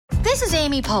This is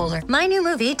Amy Poehler. My new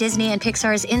movie, Disney and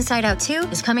Pixar's Inside Out 2,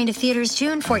 is coming to theaters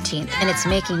June 14th, and it's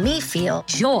making me feel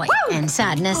joy and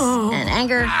sadness and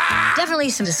anger, definitely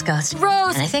some disgust, and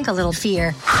I think a little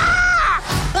fear.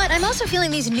 But I'm also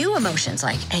feeling these new emotions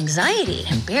like anxiety,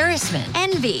 embarrassment,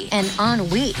 envy, and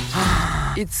ennui.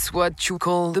 It's what you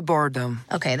call the boredom.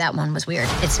 Okay, that one was weird.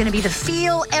 It's gonna be the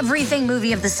feel everything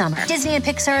movie of the summer. Disney and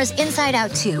Pixar's Inside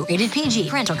Out 2, rated PG.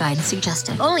 Parental guidance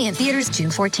suggested. Only in theaters June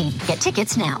 14th. Get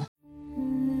tickets now.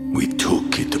 We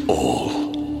took it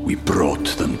all. We brought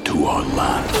them to our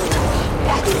land.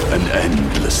 An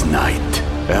endless night,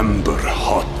 ember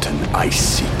hot and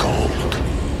icy cold.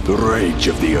 The rage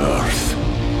of the earth.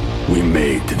 We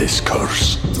made this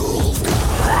curse.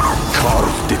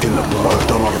 Carved it in the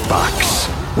blood on our backs.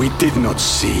 We did not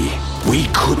see. We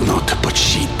could not, but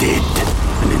she did.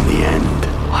 And in the end...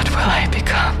 What will I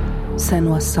become?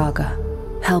 Senua's Saga.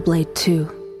 Hellblade 2.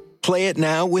 Play it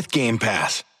now with Game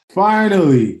Pass.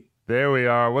 Finally. There we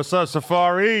are. What's up,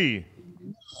 Safari?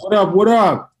 What up, what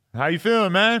up? How you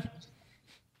feeling, man?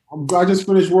 I just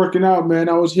finished working out, man.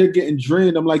 I was here getting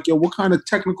drained. I'm like, yo, what kind of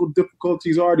technical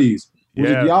difficulties are these? Was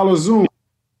it y'all or Zoom?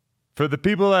 For the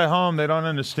people at home, they don't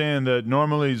understand that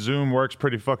normally Zoom works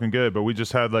pretty fucking good, but we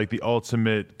just had like the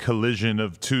ultimate collision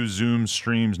of two Zoom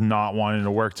streams not wanting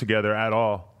to work together at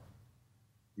all.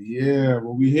 Yeah,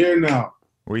 well, we here now.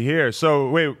 We here. So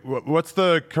wait, what's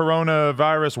the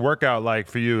coronavirus workout like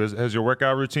for you? Has your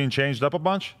workout routine changed up a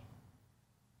bunch?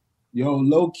 Yo,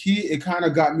 low key, it kind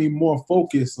of got me more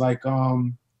focused. Like,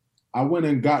 I went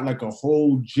and got like a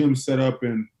whole gym set up,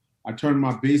 and I turned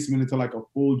my basement into like a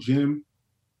full gym.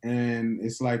 And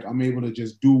it's like I'm able to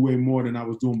just do way more than I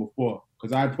was doing before.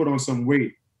 Because I put on some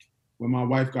weight. When my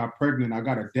wife got pregnant, I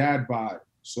got a dad bod.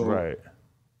 So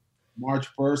March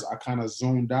 1st, I kind of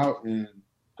zoned out and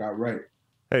got right.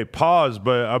 Hey, pause,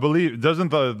 but I believe, doesn't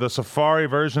the Safari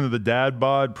version of the dad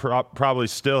bod probably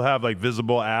still have like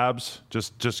visible abs?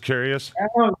 Just curious.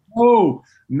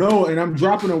 No, and I'm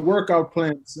dropping a workout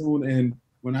plan soon. And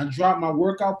when I drop my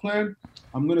workout plan,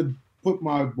 I'm going to put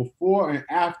my before and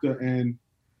after, and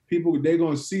people, they're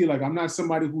going to see, like, I'm not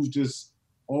somebody who's just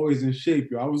always in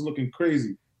shape. Yo, I was looking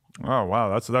crazy. Oh,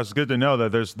 wow. That's good to know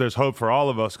that there's hope for all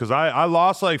of us. Because I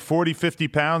lost like 40, 50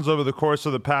 pounds over the course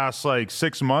of the past like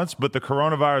 6 months, but the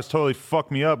coronavirus totally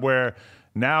fucked me up where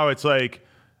now it's like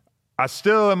I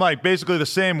still am like basically the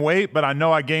same weight, but I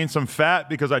know I gained some fat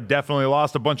because I definitely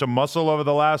lost a bunch of muscle over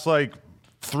the last like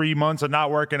 3 months of not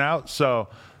working out. So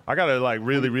I got to like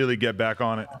really, really get back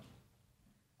on it.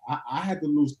 I had to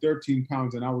lose 13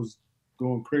 pounds and I was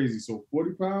going crazy. So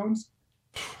 40 pounds?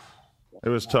 It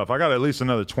was tough. I got at least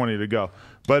another 20 to go.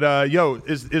 But yo,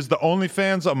 is the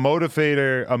OnlyFans a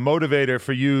motivator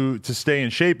for you to stay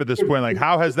in shape at this point? Like,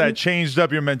 how has that changed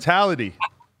up your mentality?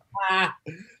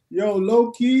 Yo, low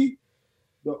key,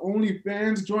 the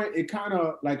OnlyFans joint, it kind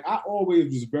of like I always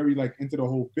was very like into the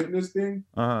whole fitness thing.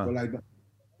 But like the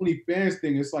OnlyFans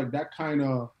thing, it's like that kind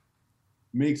of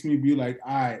makes me be like,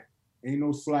 all right, ain't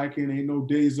no slacking, ain't no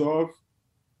days off.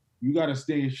 You got to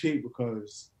stay in shape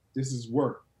because this is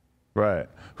work. Right.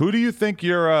 Who do you think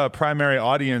your primary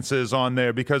audience is on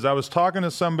there? Because I was talking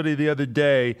to somebody the other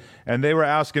day, and they were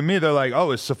asking me, they're like,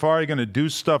 "Oh, is Safari going to do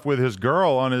stuff with his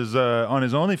girl on his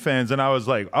OnlyFans?" And I was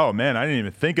like, "Oh man, I didn't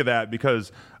even think of that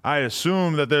because I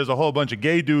assume that there's a whole bunch of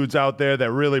gay dudes out there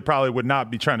that really probably would not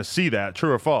be trying to see that.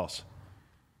 True or false?"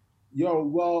 Yo,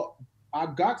 well, I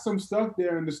got some stuff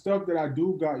there, and the stuff that I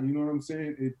do got, you know what I'm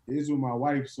saying, it is with my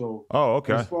wife. So, oh,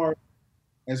 okay.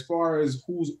 As far as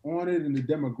who's on it and the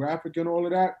demographic and all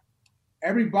of that,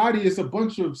 everybody is a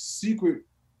bunch of secret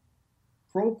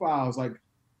profiles. Like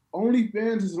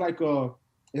OnlyFans is like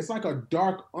it's like a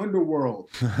dark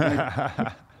underworld.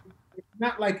 Like, it's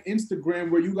not like Instagram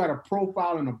where you got a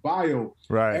profile and a bio.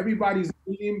 Right. Everybody's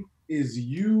name is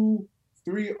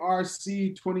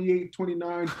U3RC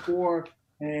 28294,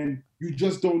 and you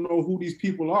just don't know who these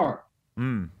people are.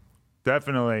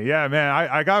 Definitely. Yeah, man,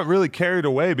 I got really carried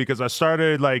away because I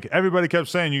started, like, everybody kept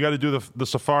saying you got to do the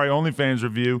Safari OnlyFans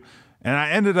review, and I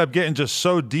ended up getting just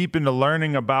so deep into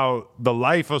learning about the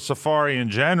life of Safari in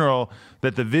general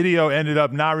that the video ended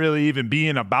up not really even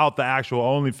being about the actual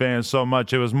OnlyFans so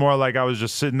much. It was more like I was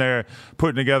just sitting there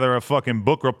putting together a fucking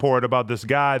book report about this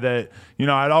guy that, you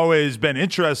know, I'd always been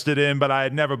interested in, but I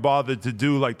had never bothered to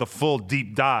do, like, the full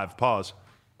deep dive. Pause.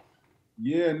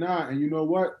 Yeah, nah, and you know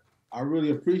what? I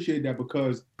really appreciate that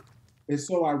because it's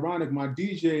so ironic. My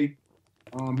DJ,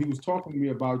 he was talking to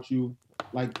me about you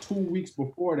like 2 weeks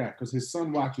before that because his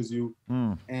son watches you.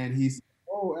 And he said,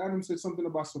 "Oh, Adam said something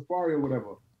about Safari or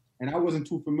whatever." And I wasn't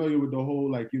too familiar with the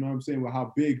whole, like, you know what I'm saying, with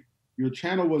how big your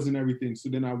channel was and everything. So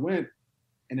then I went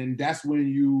And then that's when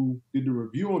you did the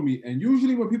review on me. And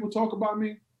usually when people talk about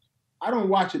me, I don't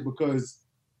watch it because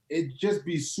it just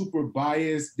be super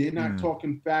biased. They're not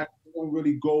talking facts. They don't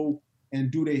really go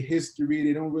and do their history.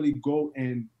 They don't really go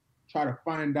and try to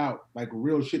find out like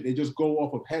real shit. They just go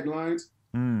off of headlines.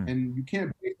 And you can't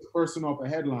base a person off of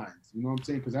headlines. You know what I'm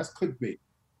saying? Because that's clickbait.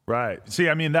 Right. See,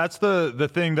 I mean, that's the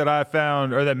thing that I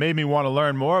found, or that made me want to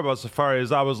learn more about Safaree,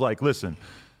 is I was like, listen,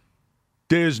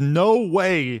 there's no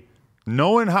way,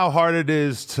 knowing how hard it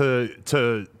is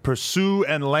to pursue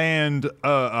and land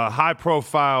a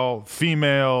high-profile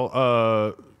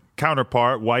female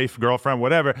counterpart, wife, girlfriend,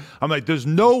 whatever. I'm like, there's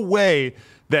no way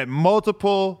that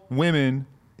multiple women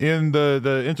in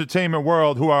the entertainment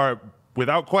world who are,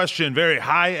 without question, very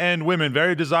high-end women,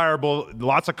 very desirable,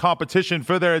 lots of competition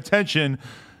for their attention.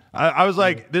 I was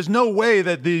like, there's no way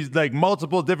that these like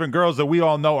multiple different girls that we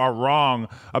all know are wrong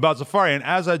about Safaree. And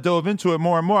as I dove into it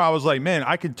more and more, I was like, man,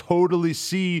 I can totally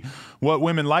see what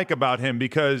women like about him,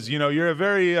 because, you know, you're a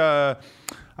very, I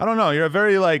don't know, you're a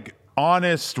very like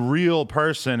honest, real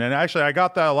person. And actually, I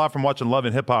got that a lot from watching Love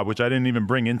and Hip Hop, which I didn't even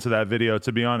bring into that video,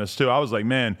 to be honest, too. I was like,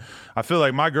 man, I feel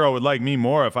like my girl would like me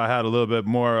more if I had a little bit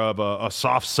more of a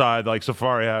soft side like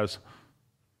Safaree has.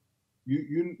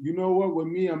 You know what, with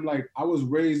me, I'm like, I was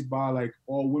raised by like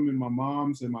all women, my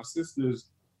moms and my sisters.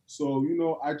 So, you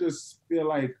know, I just feel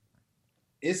like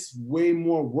it's way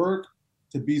more work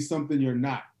to be something you're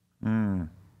not.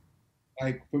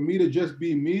 Like for me to just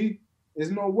be me, it's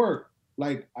no work.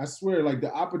 Like, I swear, like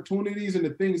the opportunities and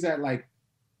the things that like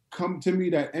come to me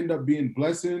that end up being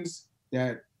blessings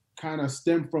that kind of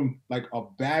stem from like a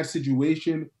bad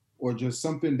situation or just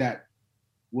something that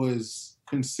was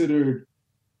considered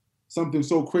something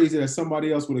so crazy that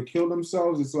somebody else would have killed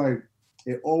themselves, it's like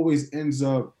it always ends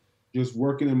up just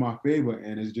working in my favor.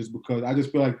 And it's just because I just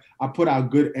feel like I put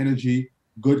out good energy,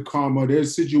 good karma.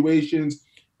 There's situations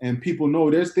and people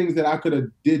know there's things that I could have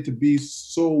did to be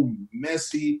so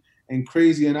messy and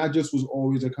crazy. And I just was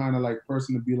always a kind of like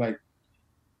person to be like,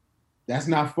 that's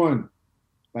not fun.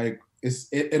 Like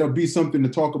it'll be something to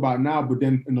talk about now, but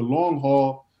then in the long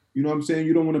haul, you know what I'm saying?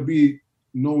 You don't want to be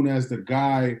known as the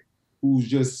guy who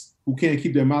can't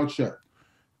keep their mouth shut.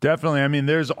 Definitely. I mean,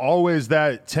 there's always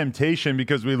that temptation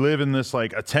because we live in this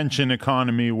like attention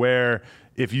economy where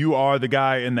if you are the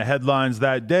guy in the headlines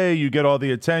that day, you get all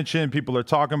the attention, people are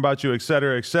talking about you, et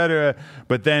cetera, et cetera.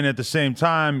 But then at the same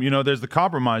time, you know, there's the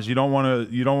compromise. You don't want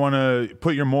to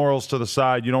put your morals to the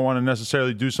side. You don't want to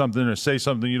necessarily do something or say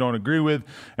something you don't agree with.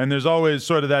 And there's always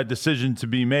sort of that decision to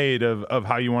be made of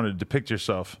how you want to depict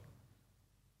yourself.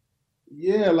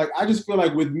 Yeah, like I just feel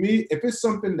like with me, if it's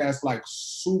something that's like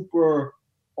super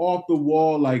off the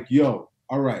wall, like, yo,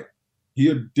 all right,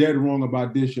 you're dead wrong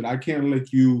about this shit. I can't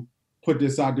let you put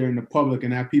this out there in the public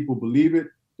and have people believe it.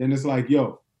 Then it's like,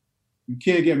 yo, you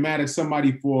can't get mad at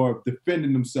somebody for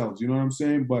defending themselves. You know what I'm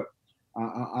saying? But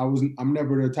I'm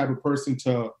never the type of person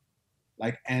to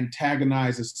like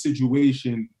antagonize a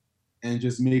situation and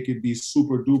just make it be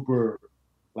super duper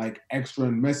like extra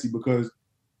and messy, because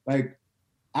like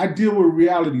I deal with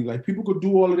reality. Like people could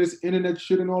do all of this internet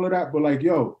shit and all of that, but like,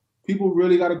 yo, people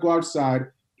really got to go outside.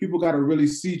 People got to really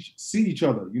see each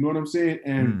other. You know what I'm saying?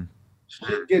 And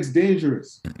shit gets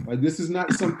dangerous. Like this is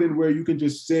not something where you can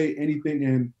just say anything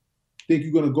and think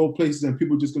you're going to go places and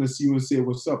people just going to see you and say,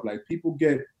 what's up? Like people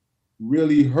get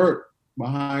really hurt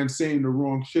behind saying the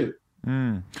wrong shit. You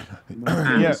know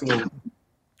yeah. So,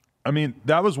 I mean,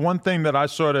 that was one thing that I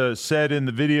sort of said in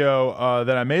the video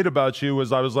that I made about you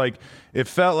was I was like, it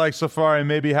felt like Safaree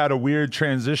maybe had a weird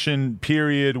transition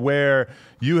period where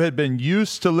you had been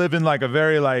used to living like a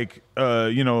very like,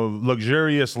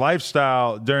 luxurious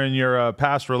lifestyle during your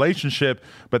past relationship.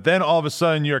 But then all of a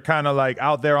sudden you're kind of like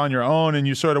out there on your own and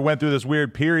you sort of went through this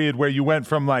weird period where you went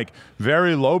from like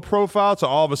very low profile to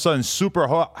all of a sudden super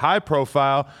high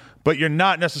profile. But you're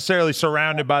not necessarily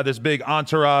surrounded by this big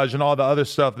entourage and all the other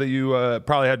stuff that you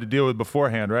probably had to deal with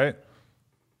beforehand, right?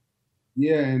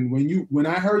 Yeah, and when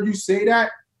I heard you say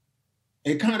that,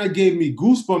 it kind of gave me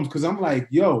goosebumps because I'm like,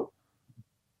 yo,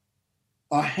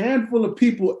 a handful of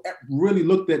people really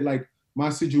looked at like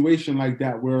my situation like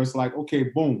that, where it's like, okay,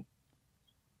 boom.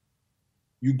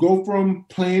 You go from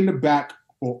playing the back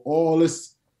for all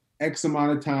this X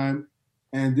amount of time,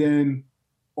 and then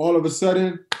all of a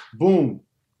sudden, boom,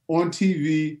 on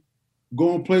TV,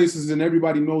 going places, and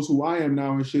everybody knows who I am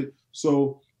now and shit.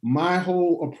 So my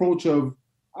whole approach of,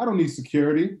 I don't need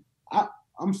security. I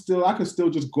could still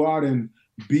just go out and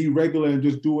be regular and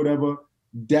just do whatever.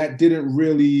 That didn't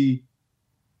really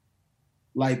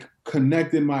like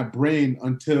connect in my brain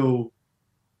until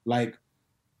like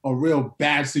a real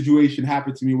bad situation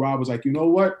happened to me where I was like, you know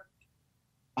what?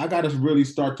 I got to really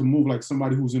start to move like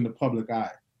somebody who's in the public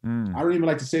eye. I don't even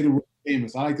like to say the word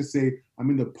famous. I like to say I'm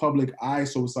in the public eye.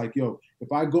 So it's like, yo,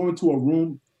 if I go into a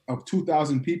room of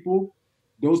 2,000 people,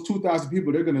 those 2,000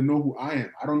 people, they're going to know who I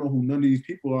am. I don't know who none of these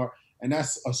people are. And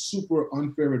that's a super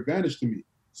unfair advantage to me.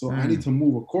 So I need to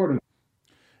move accordingly.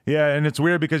 Yeah, and it's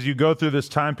weird because you go through this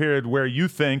time period where you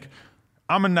think,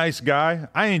 I'm a nice guy.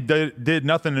 I ain't did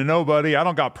nothing to nobody. I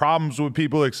don't got problems with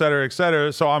people, et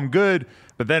cetera, so I'm good.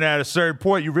 But then at a certain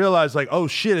point, you realize, like, oh,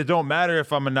 shit, it don't matter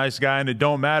if I'm a nice guy, and it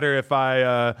don't matter if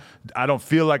I don't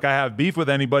feel like I have beef with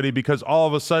anybody, because all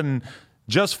of a sudden,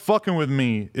 just fucking with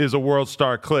me is a World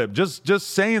Star clip. Just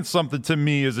saying something to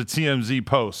me is a TMZ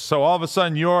post. So all of a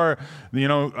sudden, I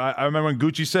remember when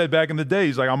Gucci said back in the day,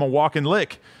 he's like, I'm a walking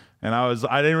lick. And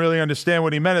I didn't really understand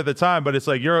what he meant at the time, but it's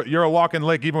like you're a walking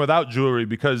lick even without jewelry,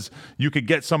 because you could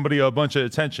get somebody a bunch of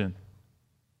attention.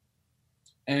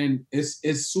 And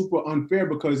it's super unfair,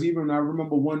 because even I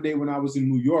remember one day when I was in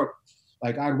New York,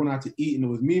 like I went out to eat, and it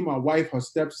was me, my wife, her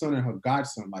stepson, and her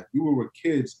godson. Like we were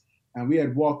kids, and we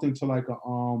had walked into like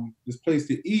this place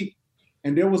to eat,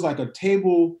 and there was like a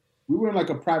table. We were in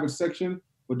like a private section,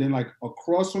 but then like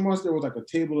across from us there was like a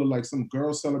table of like some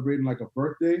girl celebrating like a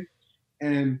birthday.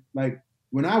 And like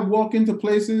when I walk into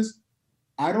places,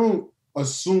 I don't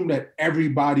assume that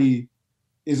everybody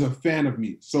is a fan of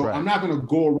me. So I'm not gonna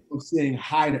go around saying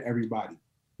hi to everybody.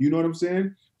 You know what I'm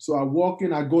saying? So I walk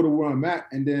in, I go to where I'm at,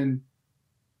 and then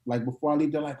like before I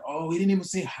leave, they're like, oh, he didn't even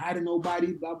say hi to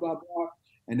nobody, blah, blah, blah.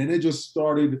 And then it just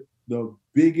started the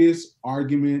biggest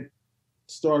argument,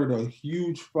 started a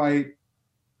huge fight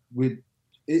with,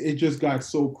 it just got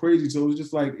so crazy. So it was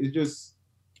just like, it just,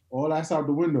 all that's out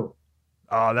the window.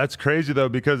 Oh, that's crazy though,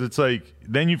 because it's like,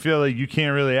 then you feel like you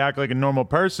can't really act like a normal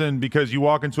person, because you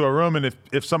walk into a room and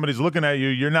if somebody's looking at you,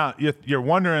 you're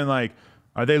wondering like,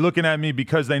 are they looking at me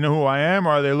because they know who I am,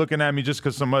 or are they looking at me just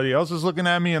because somebody else is looking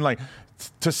at me? And like,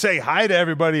 to say hi to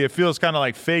everybody, it feels kind of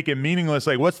like fake and meaningless.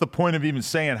 Like, what's the point of even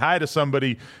saying hi to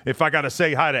somebody if I got to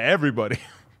say hi to everybody?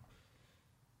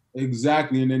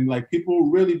 Exactly. And then like people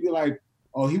really be like,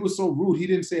 oh, he was so rude, he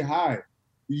didn't say hi.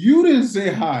 You didn't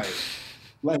say hi.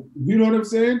 Like, you know what I'm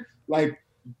saying? Like,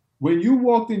 when you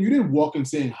walked in, you didn't walk in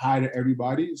saying hi to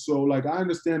everybody. So, like, I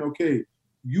understand, okay,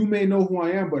 you may know who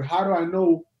I am, but how do I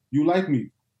know you like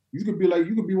me? You could be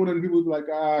one of the people who's like,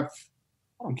 I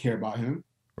don't care about him.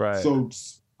 Right. So,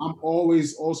 I'm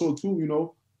always also, too, you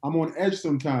know, I'm on edge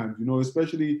sometimes, you know,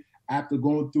 especially after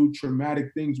going through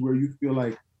traumatic things where you feel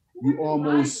like you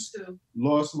almost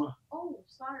lost my... Oh,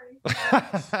 sorry.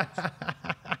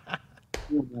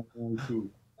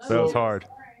 That was hard.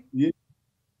 Yeah.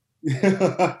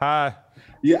 Hi.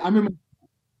 Yeah, I'm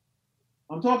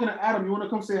talking to Adam. You want to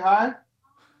come say hi?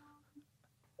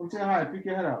 Come say hi. Peek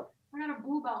your head out. I got a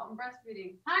boob out. I'm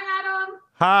breastfeeding. Hi, Adam.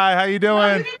 Hi. How you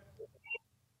doing? No,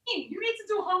 you need to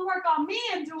do homework on me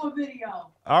and do a video.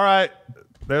 All right.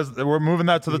 We're moving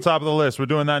that to the top of the list. We're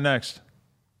doing that next.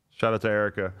 Shout out to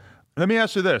Erica. Let me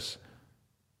ask you this.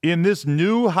 In this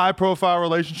new high-profile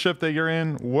relationship that you're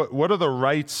in, what are the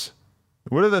rights?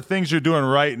 What are the things you're doing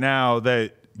right now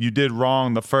that you did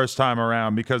wrong the first time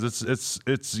around? Because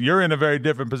it's you're in a very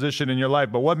different position in your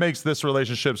life. But what makes this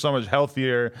relationship so much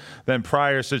healthier than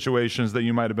prior situations that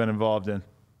you might have been involved in?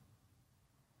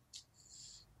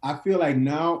 I feel like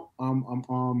now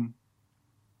I'm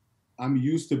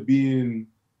used to being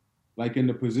like in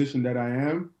the position that I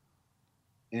am,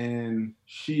 and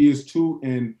she is too,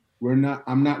 and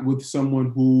I'm not with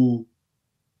someone who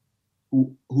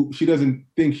she doesn't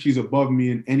think she's above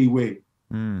me in any way.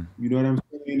 You know what I'm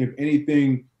saying? If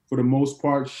anything, for the most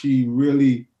part, she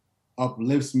really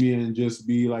uplifts me and just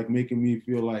be like making me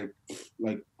feel like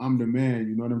I'm the man,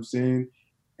 you know what I'm saying?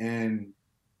 And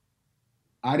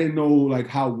I didn't know like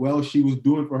how well she was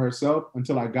doing for herself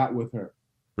until I got with her.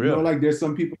 Really? You know, like there's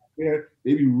some people out there,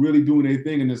 they be really doing their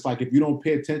thing, and it's like if you don't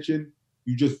pay attention,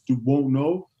 you just won't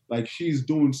know. Like she's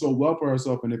doing so well for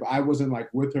herself, and if I wasn't like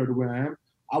with her the way I am,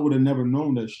 I would have never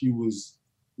known that she was,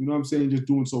 you know what I'm saying, just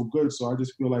doing so good. So I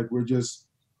just feel like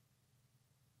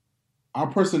our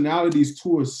personalities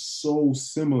too are so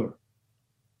similar.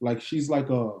 Like she's like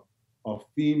a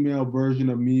female version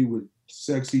of me with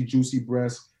sexy, juicy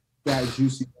breasts, fat,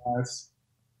 juicy ass.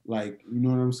 Like, you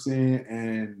know what I'm saying?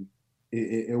 And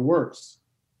it works.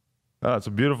 Oh, it's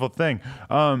a beautiful thing.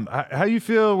 How you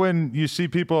feel when you see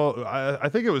people? I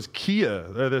think it was Kia,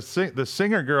 the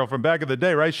singer girl from back in the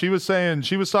day, right? She was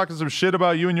talking some shit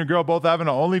about you and your girl both having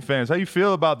an OnlyFans. How you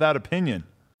feel about that opinion?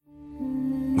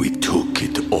 We took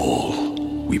it all.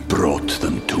 We brought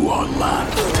them to our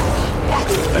land.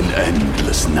 An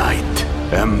endless night,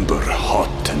 ember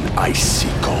hot and icy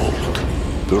cold.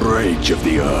 The rage of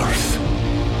the earth.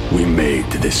 We made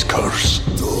this curse.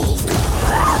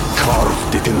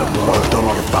 Carved it in the blood on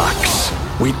our backs.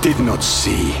 We did not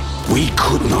see. We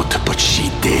could not, but she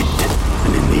did.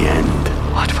 And in the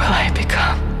end... What will I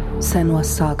become? Senua's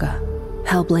Saga.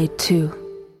 Hellblade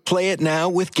 2. Play it now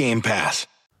with Game Pass.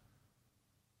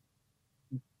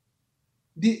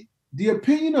 The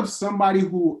opinion of somebody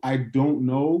who I don't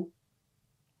know,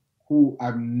 who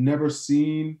I've never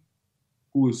seen,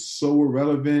 who is so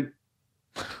irrelevant,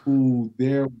 who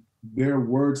their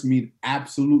words mean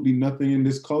absolutely nothing in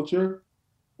this culture,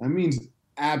 that means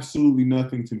absolutely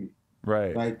nothing to me.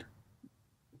 Right. Like,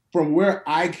 from where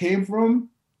I came from,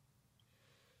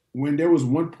 when there was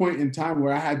one point in time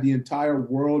where I had the entire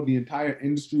world, the entire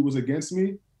industry was against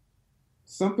me,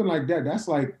 something like that,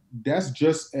 that's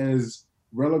just as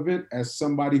relevant as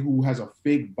somebody who has a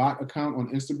fake bot account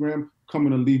on Instagram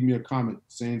coming to leave me a comment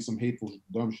saying some hateful,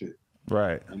 dumb shit.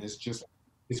 Right. And it's just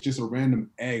a random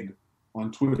egg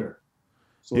on Twitter.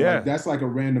 So yeah, like, that's like a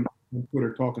random on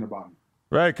Twitter talking about me.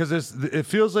 Right, because it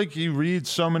feels like you read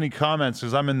so many comments,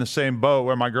 because I'm in the same boat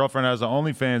where my girlfriend has the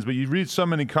OnlyFans, but you read so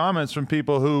many comments from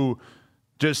people who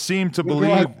just seem to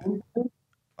believe...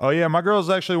 Oh, yeah, my girl's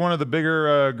actually one of the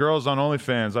bigger girls on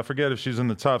OnlyFans. I forget if she's in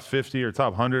the top 50 or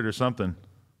top 100 or something.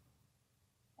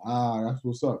 That's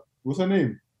what's up. What's her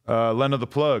name? Lena the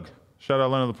Plug. Shout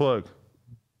out Lena the Plug.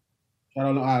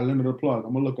 Shout out Lena the Plug.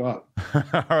 I'm going to look her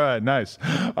up. All right, nice.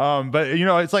 But,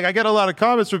 it's like I get a lot of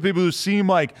comments from people who seem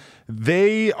like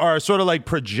they are sort of like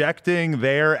projecting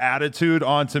their attitude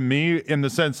onto me in the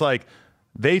sense like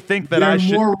they think that I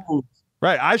should...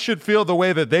 Right, I should feel the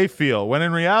way that they feel, when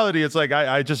in reality, it's like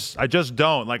I just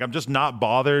don't. Like, I'm just not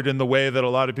bothered in the way that a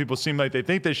lot of people seem like they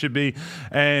think they should be,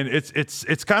 and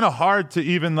it's kind of hard to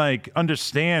even like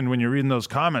understand when you're reading those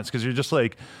comments, because you're just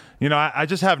like, I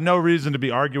just have no reason to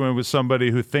be arguing with somebody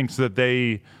who thinks that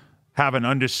they have an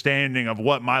understanding of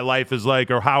what my life is like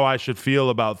or how I should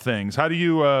feel about things. How do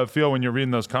you feel when you're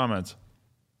reading those comments?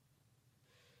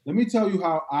 Let me tell you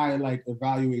how I like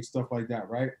evaluate stuff like that,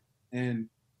 right? And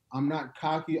I'm not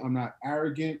cocky, I'm not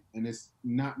arrogant, and it's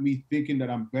not me thinking that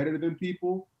I'm better than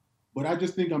people, but I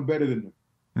just think I'm better than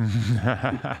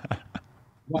them.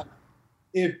 But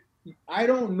if I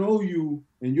don't know you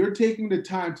and you're taking the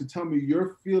time to tell me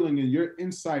your feeling and your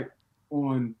insight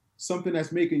on something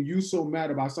that's making you so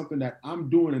mad about something that I'm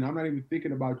doing and I'm not even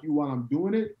thinking about you while I'm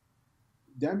doing it,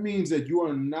 that means that you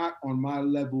are not on my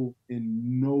level in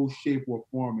no shape or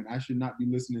form, and I should not be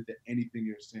listening to anything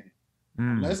you're saying.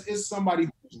 Unless it's somebody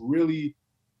who's really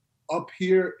up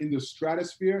here in the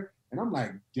stratosphere, and I'm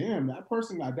like, damn, that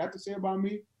person got that to say about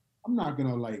me, I'm not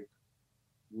gonna like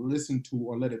listen to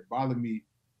or let it bother me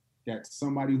that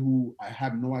somebody who I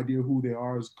have no idea who they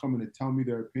are is coming to tell me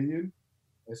their opinion,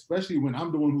 especially when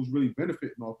I'm the one who's really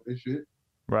benefiting off of this shit.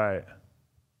 Right.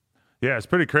 Yeah, it's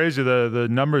pretty crazy, the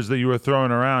numbers that you were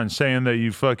throwing around, saying that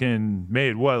you fucking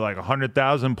made, what, like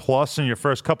 100,000 plus in your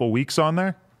first couple weeks on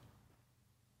there?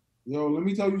 Yo, let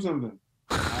me tell you something.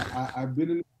 I've been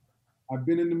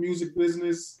in the music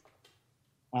business.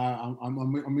 I'm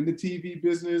in the TV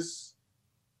business,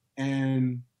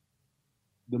 and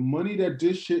the money that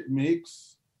this shit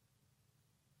makes,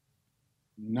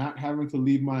 not having to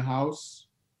leave my house,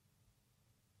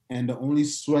 and the only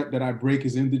sweat that I break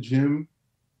is in the gym,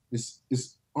 is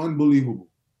unbelievable.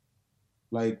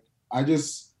 Like I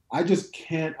just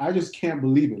can't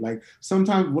believe it. Like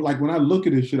sometimes, like when I look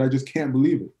at this shit, I just can't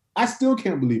believe it. I still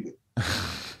can't believe it.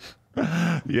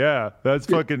 Yeah, that's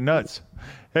fucking nuts.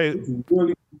 Hey, it's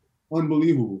really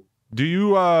unbelievable. Do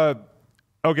you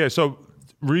okay, so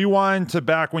rewind to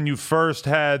back when you first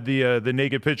had the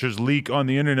naked pictures leak on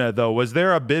the internet though. Was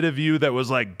there a bit of you that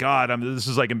was like, God, this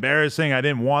is like embarrassing, I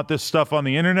didn't want this stuff on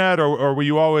the internet, or were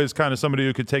you always kind of somebody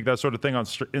who could take that sort of thing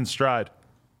in stride?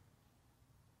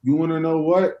 You want to know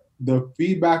what? The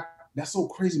feedback, that's so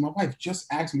crazy. My wife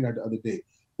just asked me that the other day.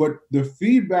 But the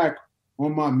feedback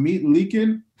on my meat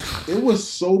leaking, it was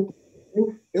so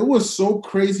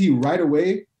crazy right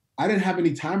away. I didn't have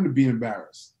any time to be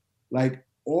embarrassed. Like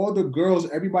all the girls,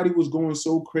 everybody was going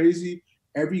so crazy.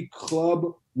 Every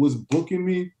club was booking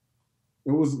me.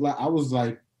 It was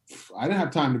like I didn't have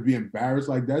time to be embarrassed.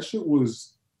 Like that shit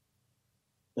was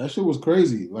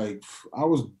crazy. Like I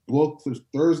was booked for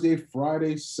Thursday,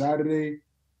 Friday, Saturday,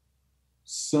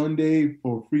 Sunday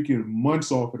for freaking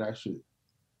months off of that shit.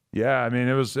 Yeah, I mean,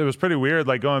 it was pretty weird,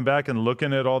 like going back and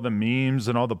looking at all the memes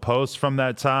and all the posts from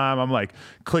that time. I'm like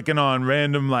clicking on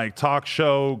random like talk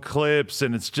show clips,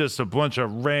 and it's just a bunch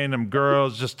of random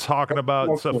girls just talking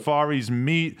about Safari's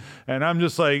meat, and I'm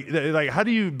just like, how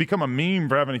do you become a meme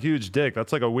for having a huge dick?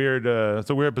 That's like it's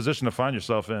a weird position to find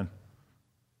yourself in.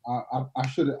 I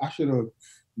should have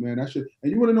man, that shit.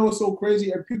 And you want to know what's so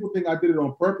crazy? And people think I did it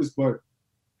on purpose, but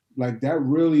like that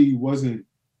really wasn't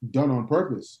done on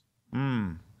purpose.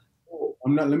 I'm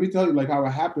not. Let me tell you, like how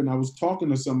it happened. I was talking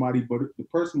to somebody, but the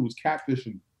person was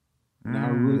catfishing.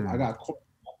 And I got caught,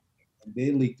 and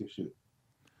they leaked the shit.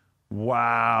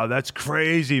 Wow, that's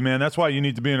crazy, man. That's why you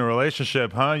need to be in a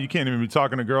relationship, huh? You can't even be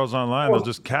talking to girls online. They'll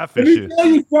just catfish you. Let me tell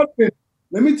you something.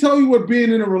 Let me tell you what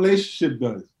being in a relationship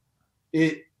does.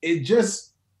 It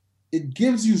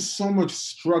gives you so much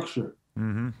structure.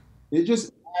 It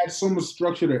just adds so much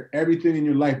structure to everything in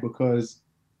your life because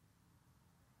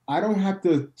I don't have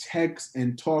to text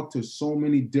and talk to so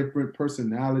many different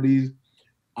personalities.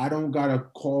 I don't gotta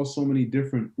call so many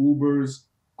different Ubers.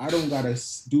 I don't gotta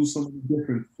do so many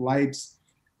different flights.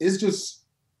 It's just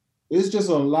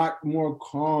a lot more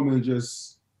calm and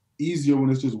just easier when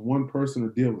it's just one person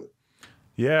to deal with.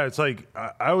 Yeah, it's like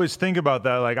I always think about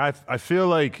that. Like I feel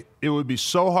like it would be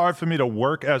so hard for me to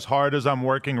work as hard as I'm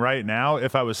working right now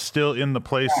if I was still in the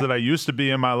place that I used to be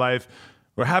in my life.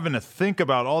 We're having to think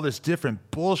about all this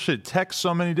different bullshit, text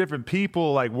so many different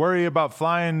people, like worry about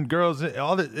flying girls,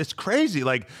 all that. It's crazy.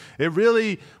 Like it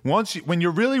really, when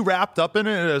you're really wrapped up in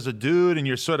it as a dude and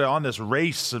you're sort of on this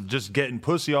race of just getting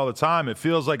pussy all the time, it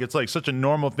feels like it's like such a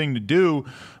normal thing to do.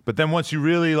 But then once you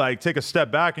really like take a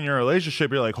step back in your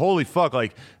relationship, you're like, holy fuck,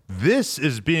 like this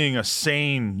is being a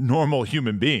sane, normal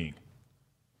human being.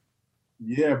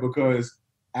 Yeah, because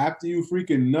after you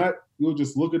freaking nut, you'll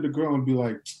just look at the girl and be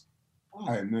like, all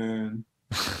right, man,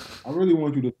 I really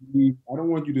want you to leave. I don't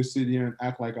want you to sit here and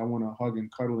act like I want to hug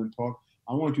and cuddle and talk.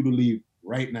 I want you to leave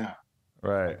right now.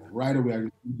 Right. Right away, I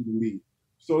just need you to leave.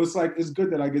 So it's like, it's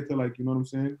good that I get to like, you know what I'm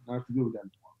saying? Not have to deal with that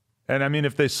anymore. And I mean,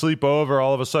 if they sleep over,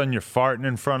 all of a sudden you're farting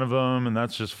in front of them, and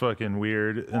that's just fucking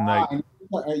weird. And like,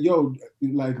 yo,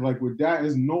 like with that,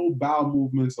 there's no bowel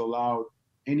movements allowed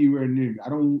anywhere near me. I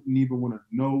don't even want to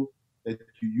know that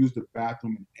you use the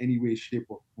bathroom in any way, shape,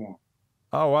 or form.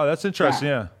 Oh, wow, that's interesting,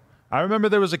 yeah. I remember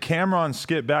there was a Cameron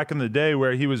skit back in the day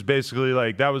where he was basically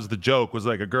like, that was the joke, was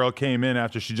like a girl came in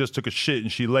after she just took a shit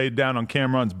and she laid down on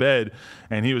Cameron's bed,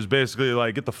 and he was basically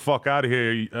like, get the fuck out of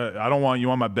here. I don't want you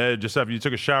on my bed just after you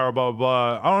took a shower, blah,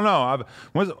 blah, blah. I don't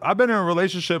know. I've been in a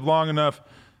relationship long enough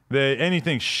that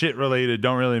anything shit related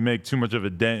don't really make too much of a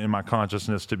dent in my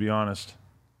consciousness, to be honest.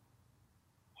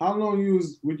 How long you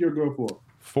was with your girl for?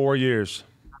 4 years.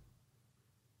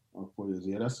 Oh, 4 years.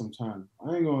 Yeah, that's some time.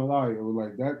 I ain't gonna lie, it was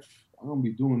like that. I'm gonna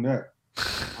be doing that.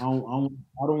 I don't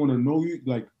want to know you.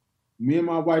 Like me and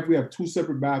my wife, we have 2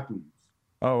 separate bathrooms.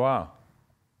 Oh wow.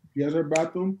 She has her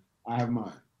bathroom. I have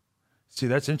mine. See,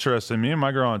 that's interesting. Me and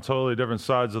my girl on totally different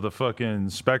sides of the fucking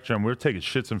spectrum. We're taking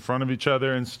shits in front of each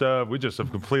other and stuff. We just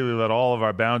have completely let all of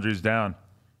our boundaries down.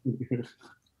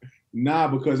 Nah,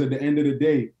 because at the end of the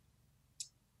day,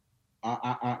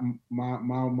 my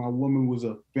woman was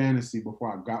a fantasy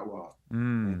before I got with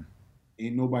her.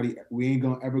 We ain't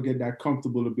gonna ever get that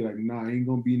comfortable to be like, nah, you ain't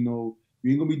gonna be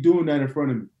doing that in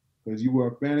front of me because you were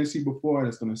a fantasy before and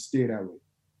it's gonna stay that way.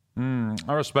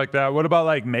 I respect that. What about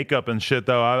like makeup and shit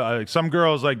though? Some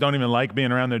girls like don't even like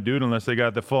being around their dude unless they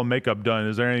got the full makeup done.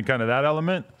 Is there any kind of that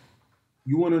element?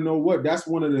 You want to know what? That's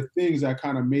one of the things that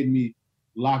kind of made me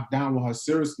lock down with her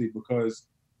seriously, because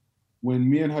when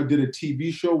me and her did a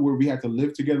TV show where we had to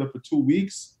live together for 2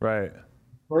 weeks. Right.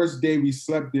 First day we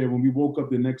slept there. When we woke up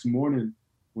the next morning,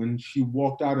 when she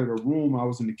walked out of the room, I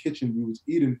was in the kitchen, we was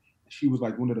eating. She was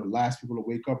like one of the last people to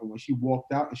wake up. And when she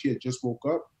walked out and she had just woke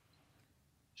up,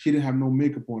 she didn't have no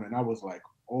makeup on. And I was like,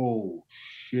 oh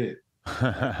shit.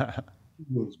 It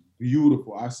was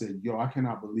beautiful. I said, yo, I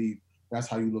cannot believe that's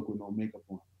how you look with no makeup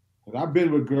on. Because I've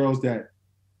been with girls that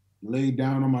lay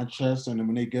down on my chest and then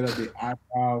when they get up, their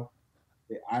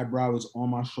eyebrow is on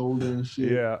my shoulder and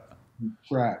shit. Yeah.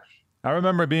 Trash. I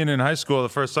remember being in high school, the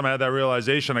first time I had that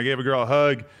realization, I gave a girl a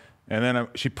hug, and then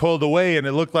she pulled away, and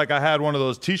it looked like I had one of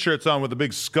those T-shirts on with a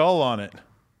big skull on it.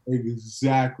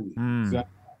 Exactly.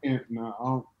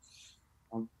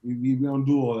 We don't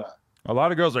do all that. A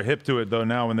lot of girls are hip to it, though,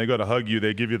 now. When they go to hug you,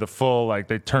 they give you the full, like,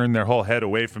 they turn their whole head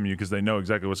away from you because they know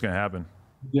exactly what's going to happen.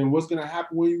 Then what's going to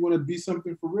happen when you want to be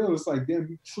something for real? It's like, damn,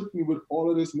 you tricked me with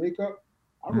all of this makeup.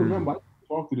 I remember I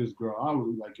talked to this girl. I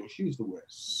was like, yo, she used to wear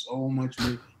so much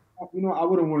makeup. You know, I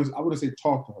wouldn't say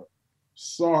talk to her.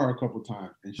 Saw her a couple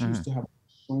times, and she used to have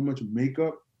so much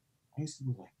makeup. I used to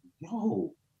be like,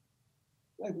 yo,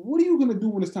 like, what are you gonna do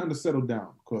when it's time to settle down?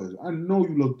 Because I know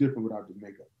you look different without the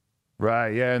makeup. Right,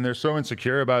 yeah, and they're so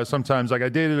insecure about it sometimes. Like, I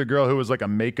dated a girl who was like a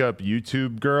makeup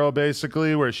YouTube girl,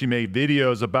 basically, where she made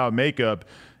videos about makeup,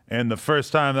 and the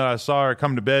first time that I saw her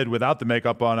come to bed without the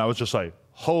makeup on, I was just like,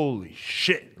 holy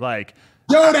shit, like,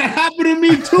 Yo, that happened to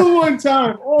me too one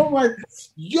time. Oh my,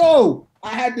 yo, I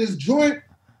had this joint,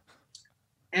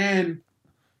 and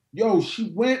yo, she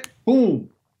went, boom,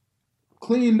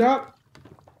 cleaned up,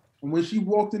 and when she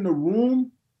walked in the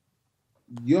room,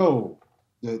 yo,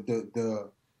 the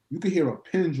you could hear a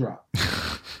pin drop,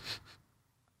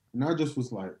 and I just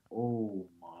was like, oh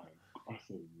my, I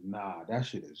said, nah,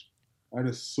 that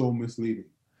is so misleading.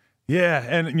 Yeah,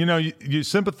 and you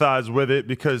sympathize with it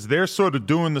because they're sort of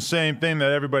doing the same thing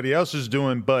that everybody else is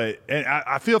doing. But and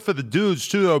I feel for the dudes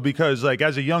too, though, because like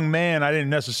as a young man, I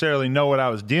didn't necessarily know what I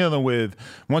was dealing with.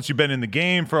 Once you've been in the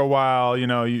game for a while,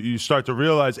 you start to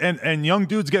realize. And young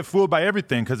dudes get fooled by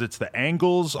everything because it's the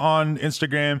angles on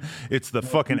Instagram, it's the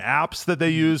fucking apps that they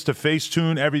use to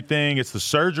Facetune everything, it's the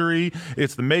surgery,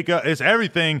 it's the makeup, it's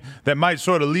everything that might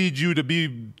sort of lead you to be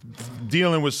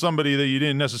dealing with somebody that you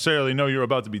didn't necessarily know you were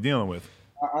about to be dealing with.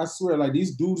 I swear, like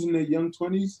these dudes in their young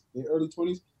 20s, their early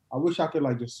 20s, I wish I could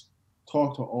like just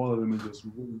talk to all of them and just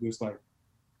really just like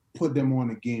put them on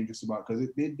the game just about, because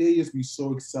they just be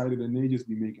so excited and they just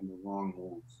be making the wrong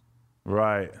moves.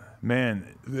 Right.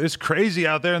 Man, it's crazy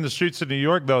out there in the streets of New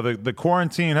York, though. The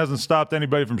quarantine hasn't stopped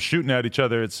anybody from shooting at each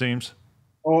other, it seems.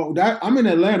 Oh, I'm in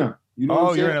Atlanta. You know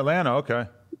Oh, you're in Atlanta? Okay.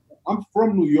 I'm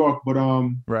from New York, but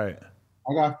right.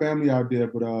 I got family out there,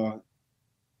 but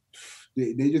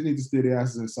they just need to stay their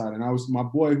asses inside. And my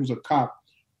boy who's a cop,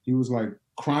 he was like,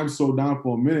 crime slowed down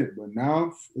for a minute, but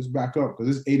now it's back up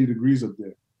because it's 80 degrees up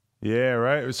there. Yeah,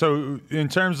 right. So in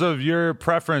terms of your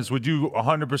preference, would you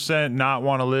 100% not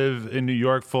want to live in New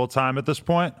York full time at this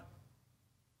point?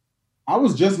 I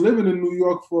was just living in New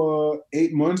York for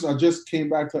 8 months. I just came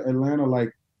back to Atlanta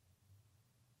like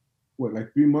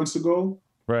 3 months ago.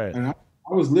 Right. And I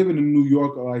was living in New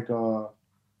York like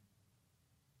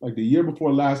the year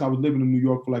before last. I was living in New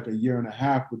York for like a year and a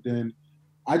half, but then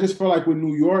I just felt like with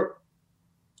New York,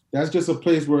 that's just a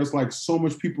place where it's like so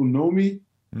much people know me.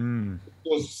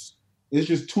 It's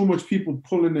just too much people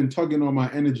pulling and tugging on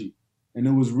my energy. And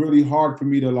it was really hard for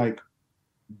me to like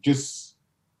just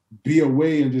be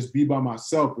away and just be by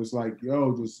myself. It's like,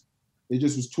 it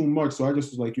just was too much. So I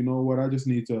just was like, you know what? I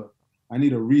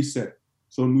need a reset.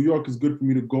 So New York is good for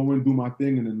me to go and do my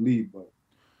thing and then leave. But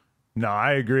no,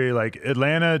 I agree. Like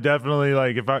Atlanta, definitely.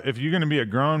 Like if you're gonna be a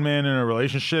grown man in a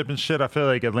relationship and shit, I feel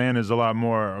like Atlanta is a lot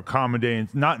more accommodating.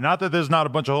 Not that there's not a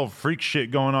bunch of whole freak shit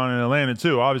going on in Atlanta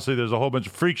too. Obviously, there's a whole bunch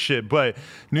of freak shit, but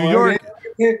New York,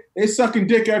 they sucking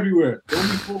dick everywhere. Don't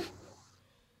be fooled.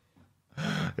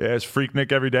 Yeah, it's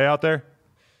Freaknik every day out there.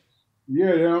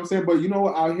 Yeah, you know what I'm saying. But you know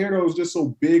what? Out here though, it's just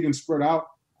so big and spread out.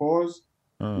 Pause.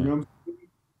 You know what I'm saying?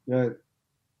 That.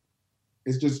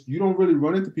 It's just, you don't really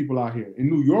run into people out here. In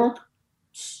New York,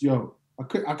 yo,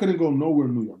 I couldn't go nowhere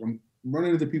in New York. I'm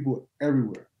running into people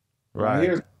everywhere.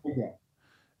 Right.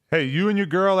 Hey, you and your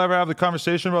girl ever have the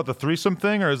conversation about the threesome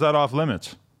thing, or is that off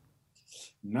limits?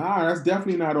 Nah, that's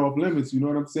definitely not off limits. You know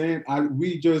what I'm saying?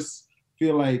 We just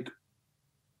feel like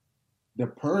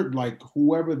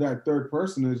whoever that third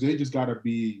person is, they gotta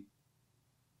be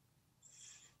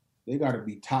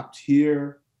top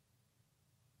tier.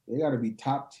 They gotta be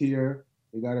top tier.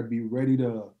 They gotta be ready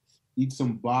to eat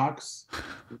some box.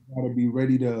 They gotta be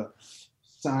ready to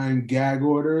sign gag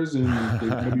orders, and they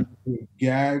gotta be ready to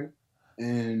gag.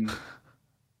 And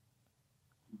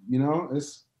when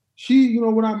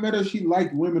I met her, she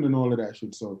liked women and all of that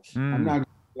shit. So I'm not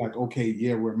like, okay,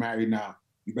 yeah, we're married now.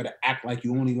 You better act like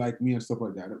you only like me and stuff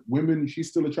like that. Women, she's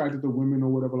still attracted to women or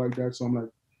whatever like that. So I'm like,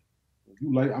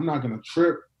 I'm not gonna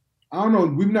trip. I don't know.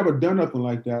 We've never done nothing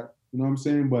like that. You know what I'm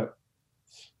saying? But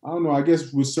I don't know. I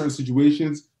guess with certain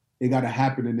situations, it got to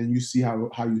happen, and then you see how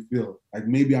you feel. Like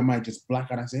maybe I might just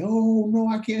black out and say, "Oh no,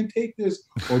 I can't take this,"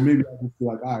 or maybe I just feel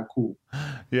like, "All right, cool."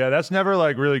 Yeah, that's never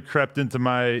like really crept into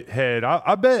my head.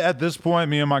 I bet at this point,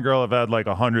 me and my girl have had like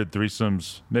 100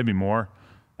 threesomes, maybe more,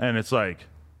 and it's like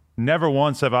never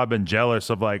once have I been jealous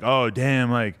of like, oh damn,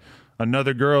 like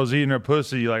another girl's eating her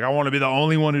pussy. Like I want to be the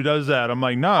only one who does that. I'm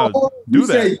like, no, do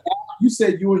that. You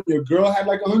said you and your girl had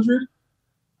like 100?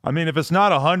 I mean, if it's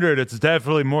not 100, it's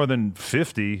definitely more than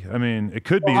 50. I mean, it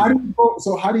could be.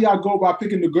 So how do y'all go about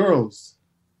picking the girls?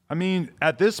 I mean,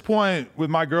 at this point,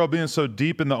 with my girl being so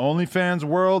deep in the OnlyFans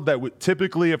world, that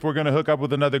typically if we're going to hook up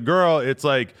with another girl, it's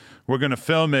like we're going to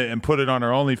film it and put it on our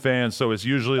OnlyFans. So it's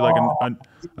usually like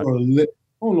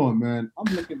Hold on, man.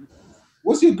 I'm looking.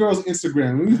 What's your girl's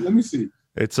Instagram? Let me see.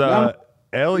 It's Lena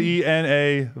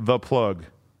the plug.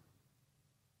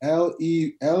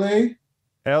 Lena?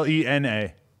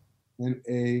 Lena.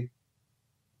 N-A.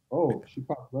 Oh, she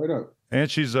popped right up. And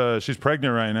she's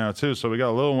pregnant right now too, so we got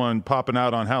a little one popping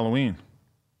out on Halloween.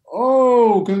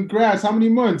 Oh, congrats. How many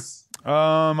months?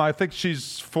 I think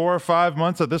she's 4 or 5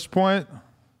 months at this point.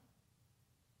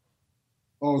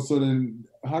 Oh, so then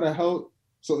how the hell?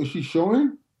 So is she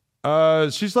showing?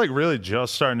 She's like really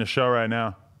just starting to show right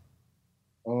now.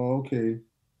 Oh, okay.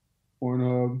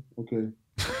 Pornhub. Okay.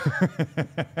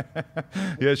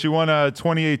 Yeah, she won a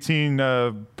 2018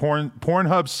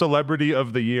 Pornhub Celebrity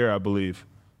of the Year, I believe.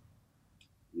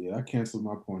 Yeah, I canceled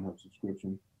my Pornhub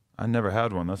subscription. I never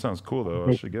had one. That sounds cool though.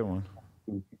 I should get one.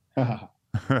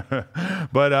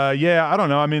 But yeah, I don't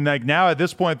know. I mean, like now at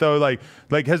this point though, like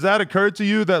has that occurred to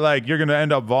you that like you're gonna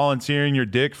end up volunteering your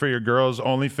dick for your girls'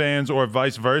 OnlyFans or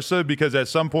vice versa? Because at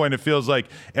some point it feels like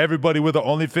everybody with the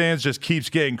OnlyFans just keeps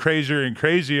getting crazier and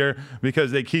crazier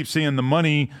because they keep seeing the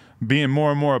money being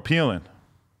more and more appealing.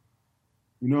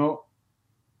 You know,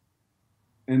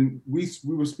 and we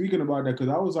were speaking about that because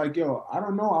I was like, yo, I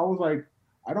don't know. I was like,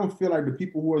 I don't feel like the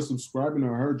people who are subscribing to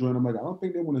her joint, I'm like, I don't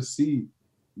think they want to see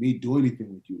me do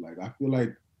anything with you. Like, I feel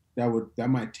like that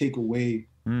might take away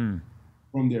from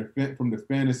the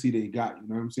fantasy they got. You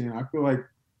know what I'm saying? I feel like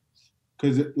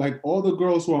because like all the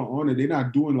girls who are on it, they're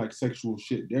not doing like sexual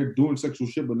shit. They're doing sexual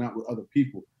shit, but not with other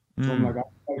people. So I'm like, I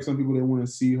feel like some people they want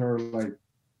to see her like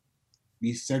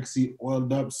be sexy,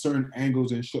 oiled up, certain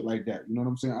angles and shit like that. You know what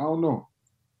I'm saying? I don't know.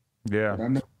 Yeah. But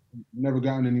I never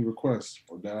gotten any requests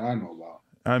or that I know about.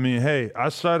 I mean, hey, I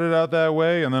started out that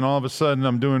way, and then all of a sudden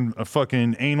I'm doing a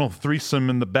fucking anal threesome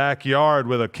in the backyard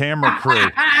with a camera crew.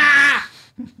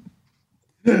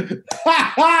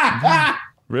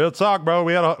 Real talk, bro.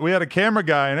 We had a camera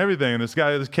guy and everything, and this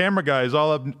camera guy is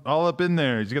all up in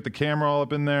there. He's got the camera all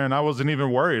up in there, and I wasn't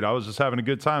even worried. I was just having a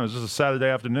good time. It was just a Saturday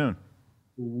afternoon.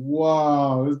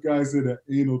 Wow, this guy said an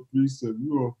anal threesome.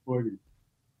 You are funny.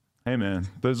 Hey man,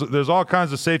 there's all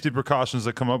kinds of safety precautions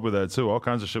that come up with that too. All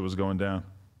kinds of shit was going down.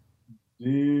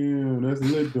 Damn, that's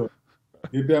lit though.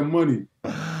 Get that money.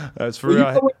 That's for real. You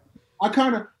know I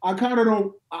kind of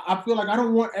don't. I feel like I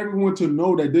don't want everyone to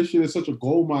know that this shit is such a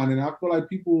gold mine, and I feel like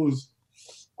people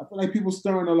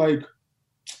starting to like,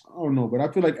 I don't know, but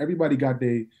I feel like everybody got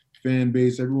their fan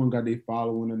base, everyone got their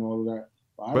following and all of that.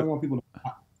 But I don't want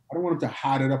them to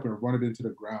hide it up and run it into the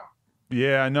ground.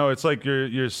 Yeah, I know. It's like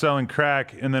you're selling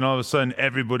crack, and then all of a sudden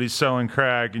everybody's selling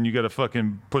crack, and you got to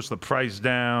fucking push the price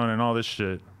down and all this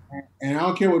shit. And I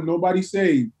don't care what nobody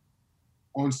say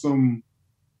on some,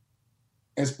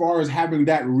 as far as having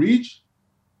that reach,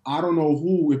 I don't know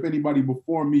who, if anybody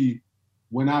before me,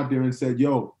 went out there and said,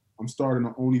 yo, I'm starting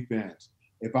an OnlyFans.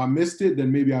 If I missed it,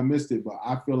 then maybe I missed it. But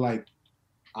I feel like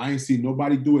I ain't seen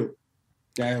nobody do it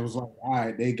that was like, all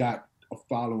right, they got a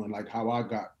following like how I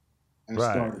got and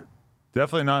started.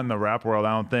 Definitely not in the rap world,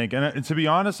 I don't think. And to be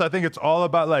honest, I think it's all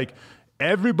about like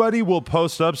everybody will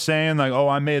post up saying like, oh,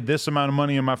 I made this amount of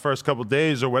money in my first couple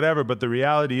days or whatever. But the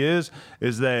reality is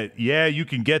that, yeah, you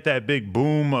can get that big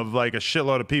boom of like a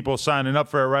shitload of people signing up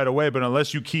for it right away. But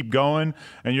unless you keep going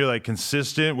and you're like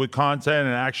consistent with content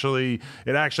and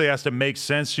it actually has to make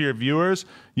sense to your viewers,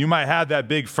 you might have that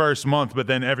big first month, but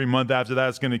then every month after that,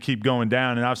 it's going to keep going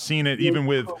down. And I've seen it even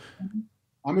with.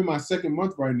 I'm in my second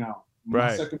month right now.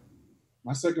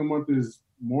 My second month is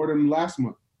more than last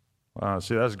month. Wow,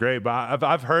 see, that's great. But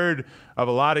I've heard of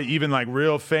a lot of even like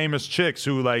real famous chicks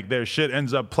who like their shit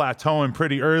ends up plateauing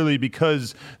pretty early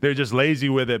because they're just lazy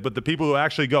with it. But the people who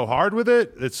actually go hard with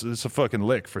it, it's a fucking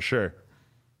lick for sure.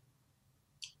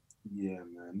 Yeah,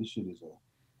 man, this shit is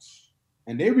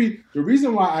and the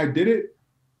reason why I did it,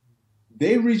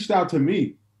 they reached out to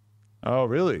me. Oh,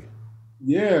 really?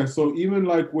 Yeah. So even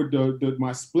like with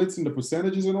my splits and the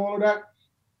percentages and all of that,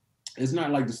 it's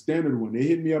not like the standard one. They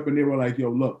hit me up and they were like, yo,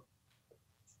 look,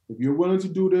 if you're willing to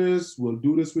do this, we'll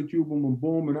do this with you, boom, boom,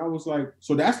 boom. And I was like,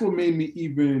 so that's what made me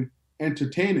even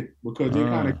entertain it because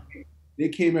they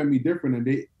came at me different and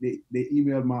they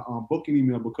emailed my booking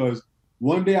email because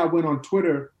one day I went on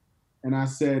Twitter and I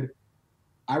said,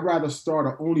 I'd rather start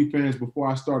an OnlyFans before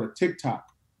I start a TikTok.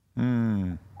 I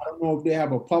don't know if they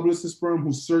have a publicist firm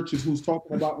who searches who's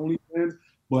talking about OnlyFans,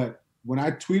 but when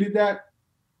I tweeted that,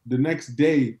 the next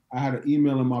day, I had an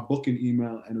email in my booking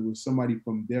email, and it was somebody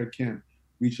from their camp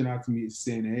reaching out to me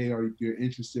saying, hey, if you're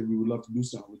interested, we would love to do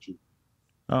something with you.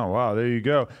 Oh, wow. There you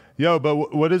go. Yo,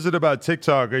 but what is it about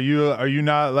TikTok? Are you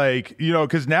not like,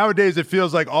 because nowadays it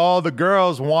feels like all the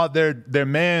girls want their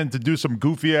man to do some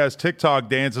goofy ass TikTok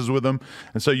dances with them.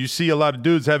 And so you see a lot of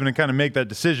dudes having to kind of make that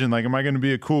decision. Like, am I going to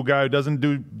be a cool guy who doesn't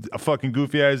do a fucking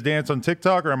goofy ass dance on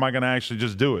TikTok, or am I going to actually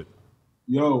just do it?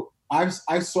 Yo, I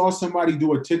saw somebody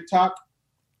do a TikTok.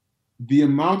 The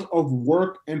amount of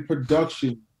work and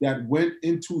production that went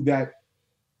into that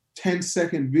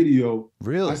 10-second video.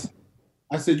 Really?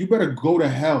 I said, you better go to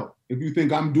hell if you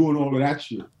think I'm doing all of that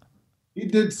shit. He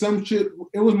did some shit.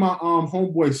 It was my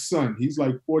homeboy's son. He's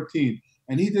like 14,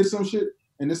 and he did some shit,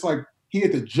 and it's like he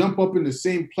had to jump up in the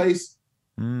same place,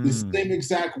 the same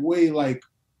exact way, like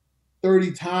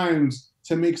 30 times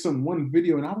to make some one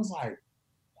video, and I was like,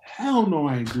 hell no,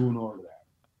 I ain't doing all of that.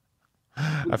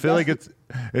 I feel like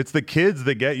it's the kids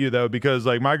that get you though, because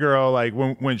like my girl, like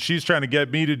when she's trying to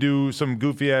get me to do some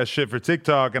goofy ass shit for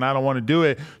TikTok and I don't want to do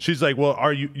it, she's like,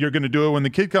 well, you're gonna do it when the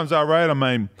kid comes out, right? I'm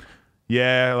like,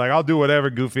 yeah, like I'll do whatever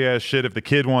goofy ass shit if the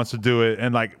kid wants to do it.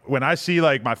 And like when I see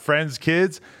like my friends'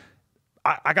 kids,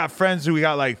 I got friends who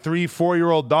got like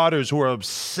 3-4-year-old daughters who are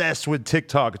obsessed with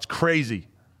TikTok. It's crazy.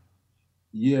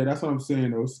 Yeah, that's what I'm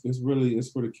saying. It's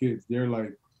for the kids. They're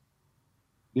like,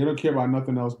 they don't care about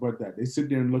nothing else but that. They sit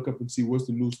there and look up and see what's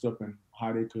the new stuff and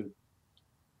how they could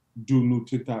do new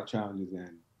TikTok challenges.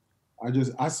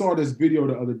 And I saw this video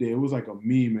the other day. It was like a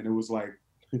meme, and it was like,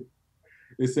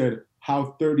 it said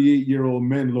how 38-year-old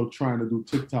men look trying to do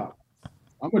TikTok.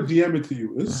 I'm gonna DM it to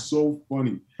you. It's so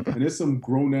funny. And there's some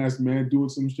grown ass man doing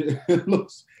some shit. The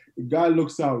guy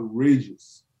looks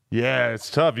outrageous. Yeah, it's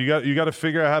tough. You got to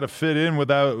figure out how to fit in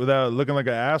without looking like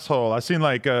an asshole. I seen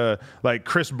like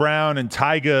Chris Brown and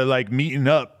Tyga like meeting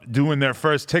up, doing their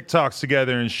first TikToks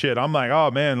together and shit. I'm like, oh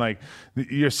man, like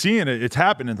you're seeing it. It's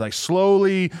happening. Like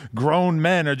slowly, grown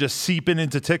men are just seeping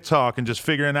into TikTok and just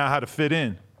figuring out how to fit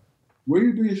in. Where do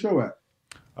you do your show at?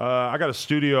 I got a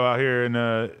studio out here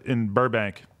in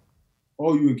Burbank.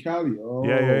 Oh, you in Cali? Oh.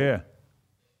 Yeah.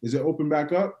 Is it open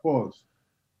back up? Pause.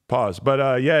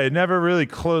 But yeah, it never really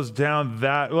closed down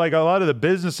that, like a lot of the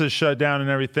businesses shut down and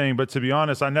everything. But to be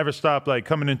honest, I never stopped like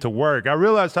coming into work. I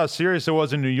realized how serious it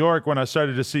was in New York when I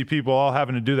started to see people all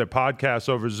having to do their podcasts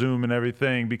over Zoom and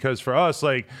everything. Because for us,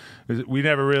 like we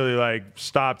never really like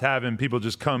stopped having people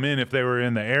just come in if they were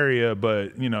in the area.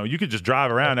 But you know, you could just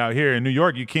drive around out here in New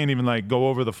York. You can't even like go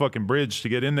over the fucking bridge to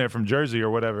get in there from Jersey or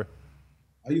whatever.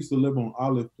 I used to live on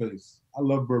Olive Place. I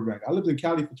love Burbank. I lived in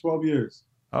Cali for 12 years.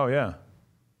 Oh yeah.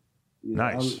 Yeah,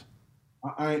 nice.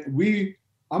 I'm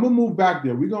gonna move back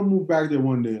there. We're gonna move back there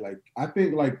one day. Like I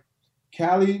think like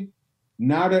Cali,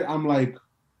 now that I'm like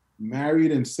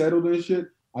married and settled and shit,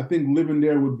 I think living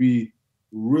there would be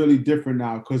really different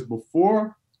now. Because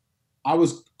before I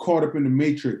was caught up in the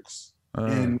Matrix.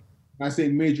 And when I say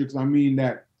Matrix, I mean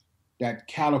that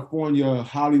California,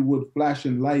 Hollywood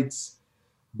flashing lights,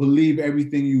 believe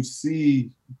everything you see,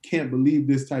 can't believe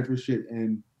this type of shit.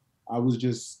 And I was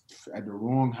just at the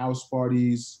wrong house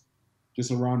parties, just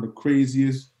around the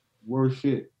craziest, worst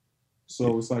shit.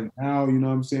 So it's like now, you know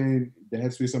what I'm saying? The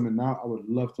headspace I'm in now, I would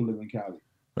love to live in Cali.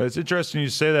 But it's interesting you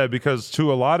say that because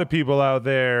to a lot of people out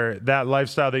there, that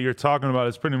lifestyle that you're talking about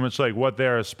is pretty much like what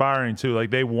they're aspiring to. Like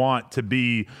they want to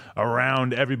be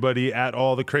around everybody at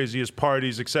all the craziest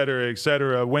parties, et cetera, et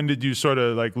cetera. When did you sort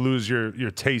of like lose your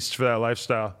taste for that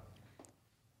lifestyle?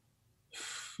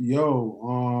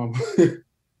 Yo,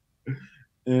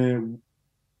 and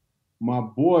my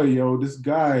boy, this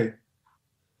guy,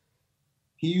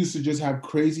 he used to just have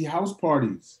crazy house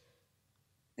parties.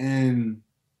 And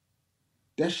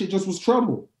that shit just was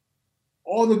trouble.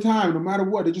 All the time, no matter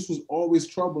what, it just was always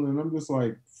trouble. And I'm just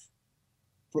like,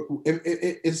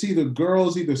 it's either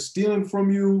girls either stealing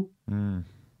from you,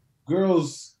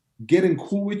 girls getting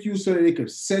cool with you so that they could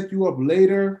set you up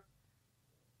later,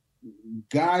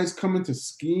 guys coming to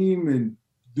scheme and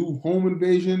do home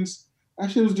invasions. That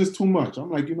shit was just too much.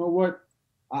 I'm like, you know what?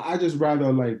 I just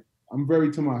rather like, I'm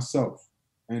very to myself,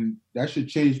 and that should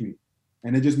change me.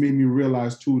 And it just made me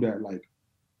realize too that like,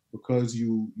 because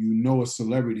you know a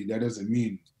celebrity, that doesn't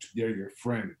mean they're your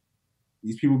friend.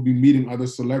 These people be meeting other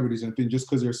celebrities and think just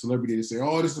because they're a celebrity, they say,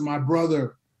 oh, this is my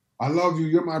brother. I love you.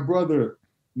 You're my brother.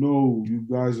 No, you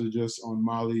guys are just on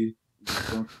Molly.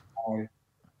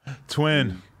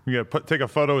 Twin. You got to take a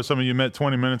photo with someone you met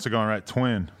 20 minutes ago and write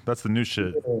twin. That's the new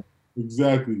shit. Yeah,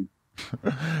 exactly.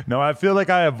 No, I feel like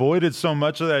I avoided so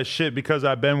much of that shit because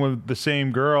I've been with the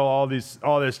same girl all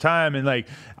this time, and like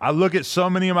I look at so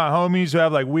many of my homies who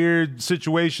have like weird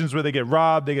situations where they get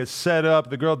robbed, they get set up,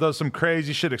 the girl does some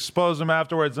crazy shit, expose them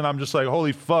afterwards, and I'm just like,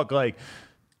 holy fuck, like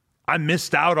I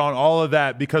missed out on all of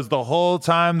that because the whole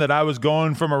time that I was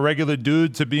going from a regular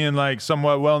dude to being like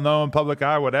somewhat well-known, public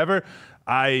eye, whatever,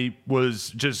 I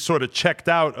was just sort of checked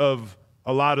out of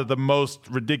a lot of the most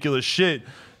ridiculous shit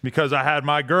because I had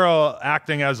my girl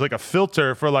acting as like a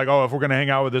filter for like, oh, if we're going to hang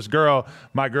out with this girl,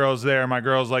 my girl's there. My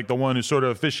girl's like the one who's sort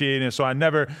of officiating. So I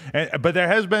never, but there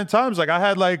has been times like I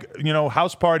had like, you know,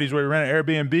 house parties where we ran an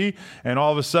Airbnb and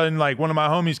all of a sudden like one of my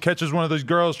homies catches one of those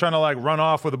girls trying to like run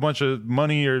off with a bunch of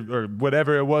money or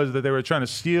whatever it was that they were trying to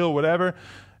steal, whatever.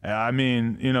 I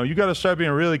mean, you know, you got to start being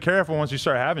really careful once you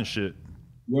start having shit.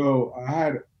 Yo,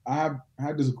 I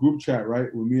had this group chat,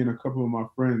 right, with me and a couple of my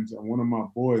friends and one of my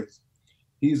boys.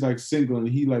 He's like single and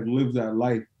he like lives that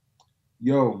life.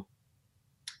 Yo,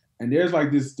 and there's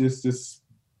like this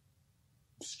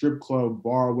strip club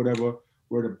bar, whatever,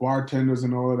 where the bartenders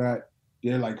and all of that,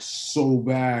 they're like so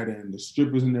bad, and the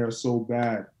strippers in there are so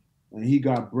bad. And he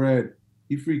got bread.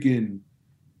 He freaking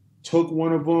took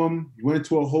one of them, went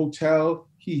to a hotel,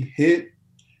 he hit.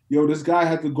 Yo, this guy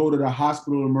had to go to the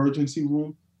hospital emergency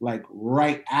room like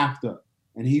right after.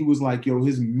 And he was like, yo,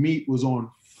 his meat was on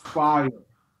fire.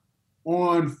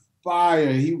 On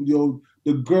fire.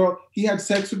 The girl, he had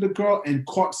sex with the girl and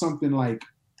caught something like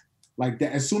that.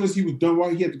 As soon as he was done,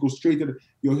 right, he had to go straight to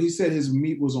he said his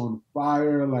meat was on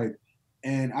fire. Like,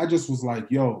 and I just was like,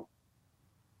 yo,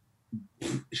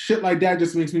 shit like that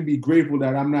just makes me be grateful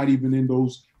that I'm not even in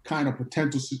those kind of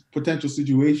potential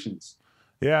situations.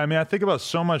 Yeah, I mean, I think about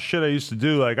so much shit I used to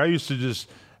do. Like, I used to just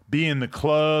be in the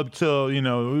club till,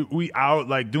 we out,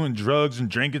 like, doing drugs and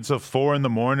drinking till 4 a.m,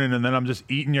 and then I'm just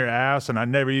eating your ass, and I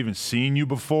never even seen you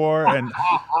before. And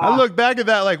I look back at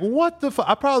that like, what the fuck?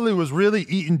 I probably was really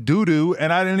eating doo-doo,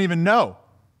 and I didn't even know.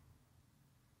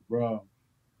 Bro,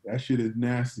 that shit is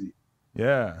nasty.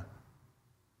 Yeah.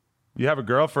 You have a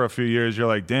girl for a few years, you're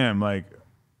like, damn, like,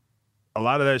 a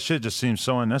lot of that shit just seems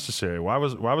so unnecessary. Why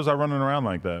was I running around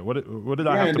like that? What did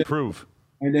I have to prove?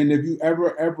 And then if you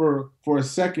ever for a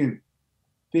second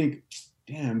think,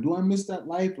 damn, do I miss that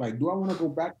life? Like, do I want to go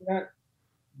back to that?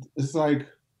 It's like,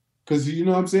 because you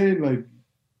know what I'm saying? Like,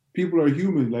 people are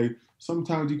human. Like,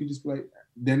 sometimes you can just be like,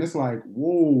 then it's like,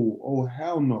 whoa, oh,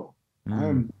 hell no. I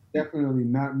am definitely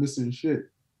not missing shit.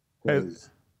 Hey,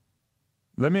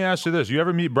 let me ask you this. You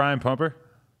ever meet Brian Pumper?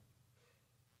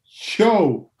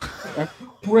 Yo, that's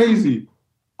crazy.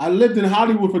 I lived in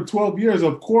Hollywood for 12 years,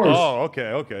 of course. Oh,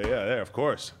 okay, yeah, of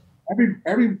course.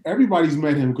 Everybody's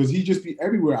met him because he just be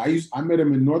everywhere. I met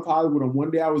him in North Hollywood, and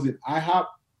one day I was at IHOP,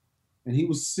 and he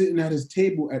was sitting at his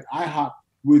table at IHOP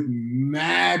with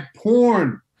mad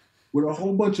porn, with a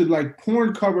whole bunch of like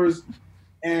porn covers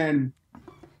and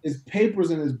his papers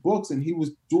and his books, and he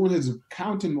was doing his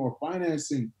accounting or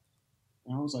financing.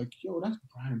 And I was like, yo, that's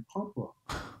Brian Pumper.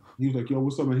 He was like, yo,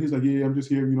 what's up, man? He's like, yeah, I'm just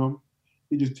here,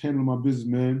 He just handling my business,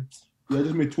 man. Yeah, I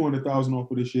just made $200,000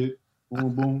 off of this shit.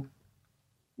 Boom, boom.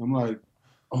 I'm like,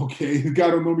 okay, the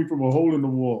guy don't know me from a hole in the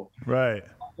wall. Right.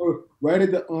 Right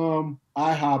at the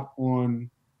IHOP on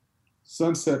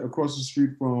Sunset across the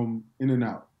street from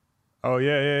In-N-Out. Oh,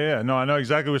 yeah. No, I know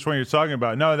exactly which one you're talking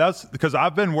about. No, that's because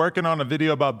I've been working on a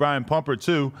video about Brian Pumper,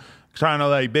 too, trying to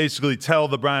like basically tell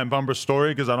the Brian Pumper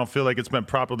story because I don't feel like it's been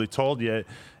properly told yet.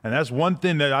 And that's one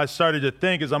thing that I started to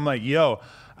think is I'm like, yo,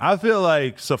 I feel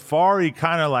like Safari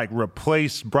kind of like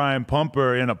replaced Brian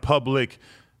Pumper in a public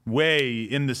way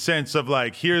in the sense of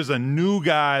like, here's a new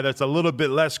guy that's a little bit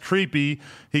less creepy.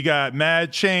 He got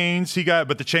mad chains.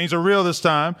 But the chains are real this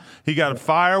time. He got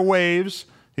fire waves.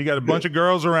 He got a bunch of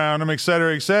girls around him, et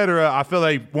cetera, et cetera. I feel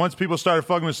like once people started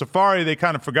fucking with Safari, they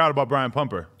kind of forgot about Brian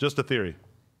Pumper. Just a theory.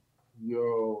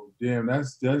 Yo, damn,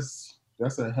 that's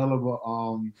a hell of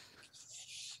a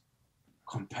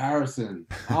comparison.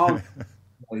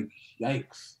 Like,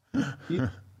 yikes.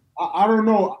 I don't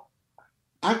know.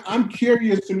 I'm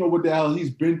curious to know what the hell he's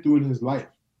been through in his life.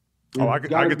 I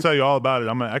could tell you all about it.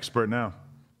 I'm an expert now.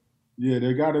 Yeah,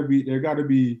 there gotta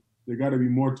be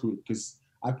more to it because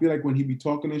I feel like when he be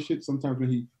talking and shit, sometimes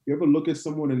when you ever look at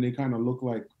someone and they kind of look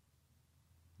like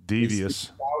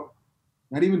devious.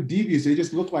 Not even devious. They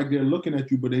just look like they're looking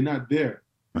at you, but they're not there.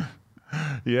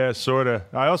 Yeah, sort of.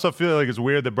 I also feel like it's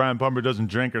weird that Brian Pumper doesn't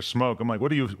drink or smoke. I'm like,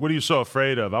 what are you so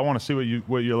afraid of? I want to see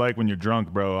what you're like when you're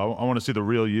drunk, bro. I want to see the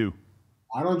real you.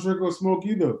 I don't drink or smoke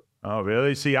either. Oh,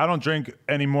 really? See, I don't drink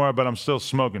anymore, but I'm still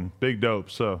smoking big dope.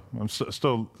 So I'm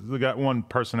still got one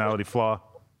personality flaw.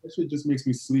 That shit just makes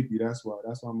me sleepy. That's why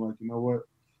I'm like, you know what?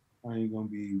 I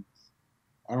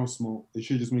don't smoke. This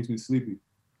shit just makes me sleepy.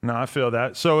 No, I feel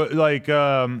that. So, like,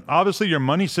 obviously your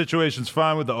money situation's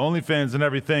fine with the OnlyFans and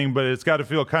everything, but it's got to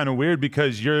feel kind of weird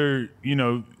because the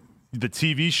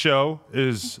TV show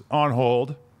is on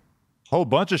hold. A whole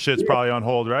bunch of shit's probably on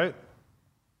hold, right?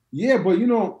 Yeah, but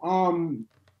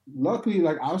luckily,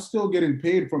 like, I was still getting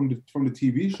paid from the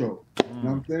TV show. You know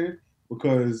what I'm saying?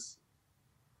 Because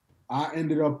I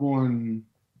ended up on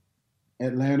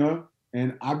Atlanta,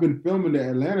 and I've been filming the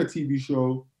Atlanta TV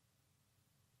show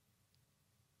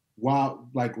while,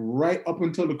 like, right up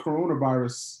until the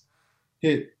coronavirus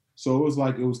hit. So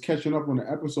it was catching up on the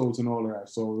episodes and all of that.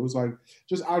 So it was like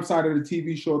just outside of the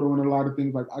TV show doing a lot of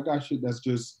things. Like, I got shit that's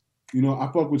just, I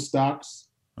fuck with stocks.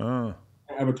 I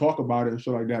ever talk about it and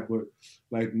shit like that. But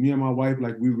like me and my wife,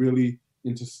 like, we really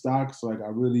into stocks. Like,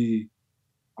 I'm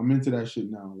I'm into that shit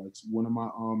now. Like one of my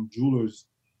jewelers,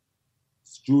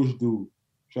 Jewish dude,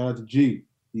 shout out to G.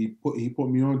 He put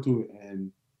me onto it,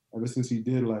 and ever since he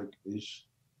did, like, it's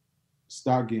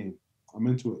stock game. I'm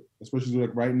into it, especially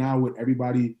like right now with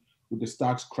everybody with the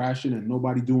stocks crashing and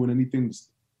nobody doing anything.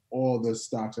 All the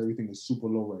stocks, everything is super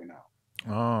low right now.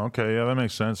 Oh, okay, yeah, that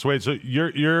makes sense. Wait, so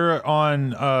you're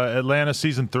on Atlanta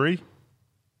season 3?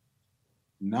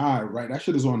 Nah, right. That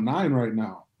shit is on 9 right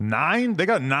now. 9? They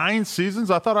got 9 seasons?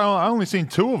 I thought I only seen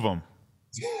 2 of them.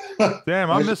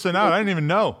 Damn, I'm missing out. I didn't even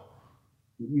know.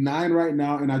 9 right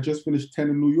now, and I just finished 10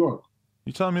 in New York.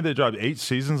 You telling me they dropped 8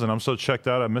 seasons and I'm so checked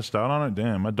out I missed out on it?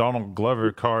 Damn, my Donald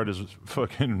Glover card is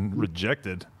fucking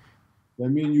rejected. That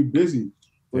mean you busy.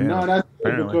 But Damn, no, that's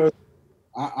apparently. because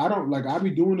I don't, like, I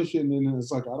be doing this shit, and then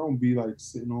it's like I don't be like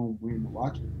sitting home waiting to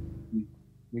watch it. I be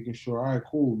making sure, all right,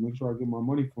 cool, make sure I get my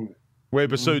money from it. Wait,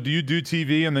 but so do you do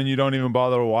TV and then you don't even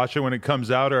bother to watch it when it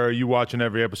comes out, or are you watching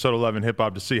every episode of Love and Hip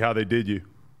Hop to see how they did you?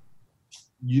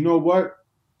 You know what?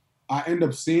 I end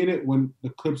up seeing it when the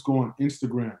clips go on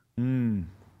Instagram.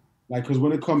 Like, because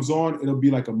when it comes on, it'll be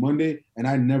like a Monday, and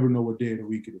I never know what day of the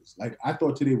week it is. Like, I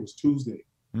thought today was Tuesday.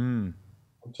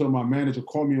 Until my manager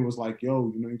called me and was like,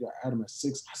 yo, you got Adam at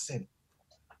 6. I said,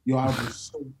 yo, I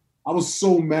was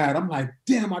so mad. I'm like,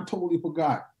 damn, I totally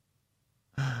forgot.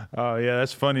 Oh, yeah,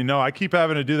 that's funny. No, I keep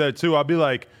having to do that too. I'll be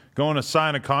like going to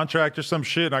sign a contract or some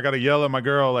shit, and I got to yell at my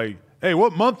girl like, hey,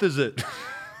 what month is it?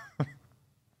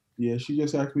 Yeah, she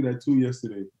just asked me that too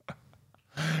yesterday.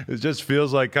 It just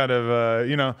feels like kind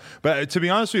of, but to be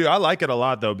honest with you, I like it a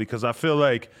lot though, because I feel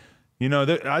like,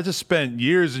 I just spent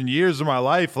years and years of my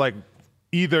life like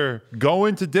either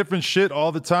going to different shit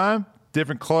all the time,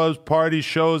 different clubs, parties,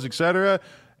 shows, etc.,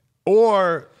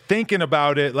 or thinking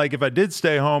about it. Like if I did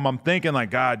stay home, I'm thinking like,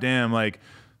 God damn, like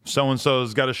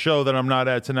so-and-so's got a show that I'm not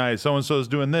at tonight. So-and-so's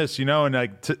doing this, and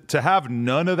like to have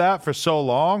none of that for so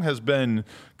long has been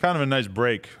kind of a nice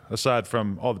break, aside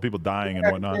from all the people dying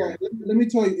and whatnot. Yeah. Let me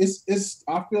tell you, it's.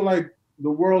 I feel like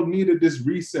the world needed this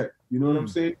reset. You know what I'm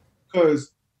saying?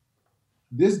 Because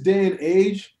this day and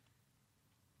age,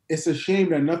 it's a shame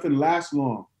that nothing lasts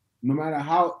long. No matter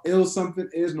how ill something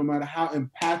is, no matter how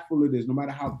impactful it is, no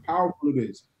matter how powerful it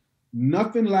is,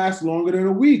 nothing lasts longer than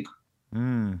a week.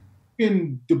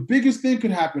 And the biggest thing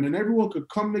could happen, and everyone could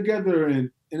come together, and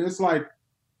it's like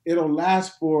it'll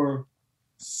last for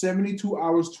 72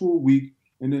 hours to a week,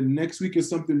 and then next week is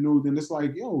something new. Then it's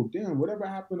like, yo, damn, whatever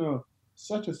happened to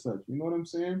such and such? You know what I'm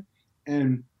saying?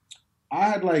 And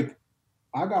I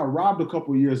got robbed a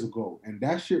couple years ago, and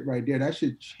that shit right there, that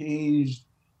shit changed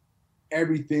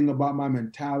everything about my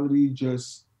mentality,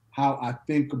 just how I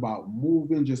think about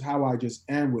moving, just how I just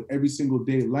am with every single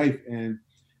day life. And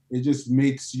it just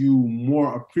makes you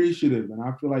more appreciative. And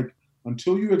I feel like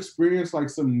until you experience like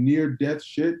some near-death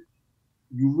shit,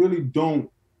 you really don't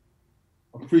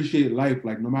appreciate life.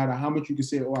 Like no matter how much you can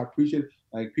say, oh, I appreciate it,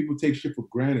 like people take shit for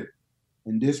granted.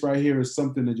 And this right here is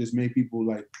something that just made people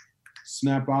like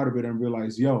snap out of it and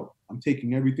realize, yo, I'm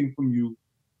taking everything from you,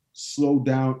 slow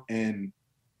down and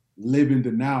live in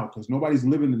the now, because nobody's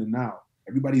living in the now.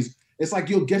 It's like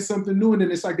you'll get something new and then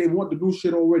it's like they want the new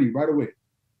shit already right away.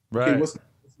 Right. Okay, what's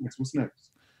next?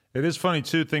 It is funny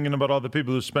too, thinking about all the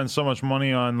people who spend so much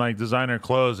money on like designer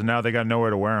clothes and now they got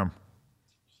nowhere to wear them.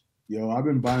 Yo, I've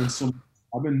been buying so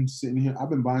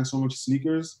much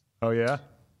sneakers. Oh yeah?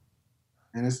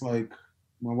 And it's like,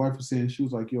 my wife was saying, she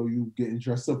was like, yo, you getting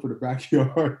dressed up for the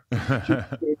backyard.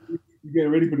 You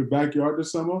getting ready for the backyard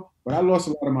this summer. But I lost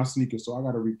a lot of my sneakers, so I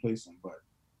got to replace them. But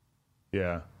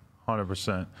yeah,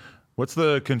 100%. What's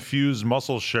the Confused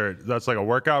Muscle shirt? That's like a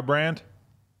workout brand?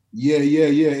 Yeah.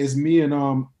 It's me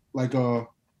and like a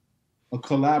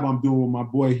collab I'm doing with my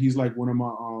boy. He's like one of my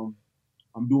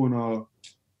I'm doing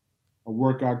a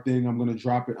workout thing. I'm gonna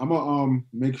drop it. I'm gonna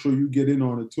make sure you get in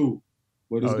on it too.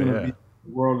 But it's gonna be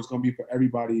the world. It's gonna be for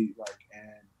everybody. Like,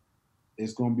 and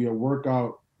it's gonna be a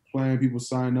workout plan. People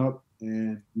sign up,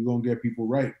 and we're gonna get people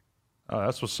right. Oh,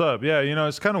 that's what's up. Yeah,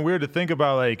 it's kind of weird to think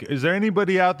about, like, is there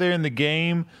anybody out there in the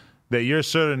game that you're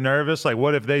sort of nervous? Like,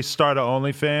 what if they start a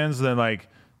OnlyFans? Then, like,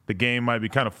 the game might be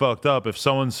kind of fucked up if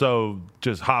so-and-so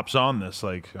just hops on this.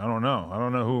 Like, I don't know. I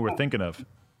don't know who we're thinking of.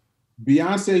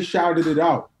 Beyonce shouted it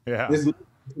out. Yeah. This is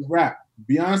rap.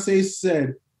 Beyonce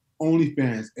said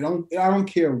OnlyFans. I don't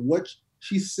care what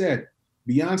she said.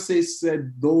 Beyonce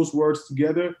said those words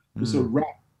together. It's a rap.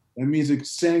 That means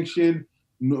it's sanctioned.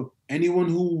 Anyone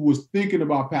who was thinking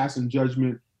about passing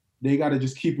judgment, they got to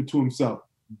just keep it to himself.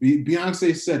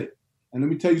 Beyonce said it. And let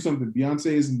me tell you something.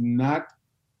 Beyonce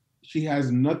she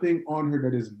has nothing on her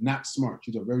that is not smart.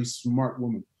 She's a very smart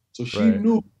woman. So she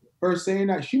knew, her saying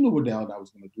that, she knew what the hell that was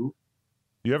going to do.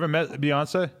 You ever met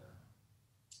Beyonce?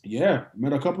 Yeah,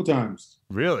 met a couple times.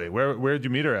 Really? Where did you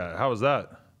meet her at? How was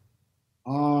that?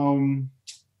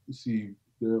 Let's see.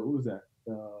 What was that?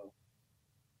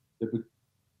 What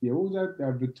was that?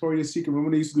 That Victoria's Secret.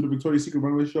 Remember they used to do the Victoria's Secret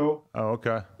runway show? Oh,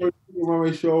 okay. Victoria's Secret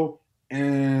runway show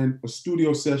and a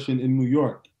studio session in New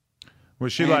York.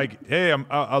 Was she like, hey,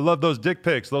 I love those dick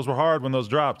pics. Those were hard when those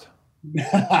dropped.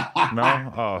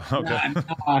 No? Oh, okay.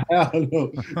 Hell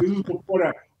no. This was before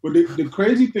that. But the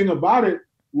crazy thing about it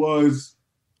was,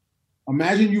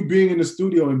 imagine you being in the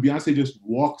studio and Beyonce just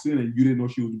walks in and you didn't know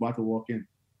she was about to walk in.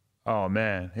 Oh,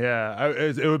 man. Yeah.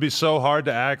 It would be so hard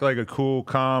to act like a cool,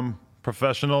 calm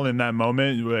professional in that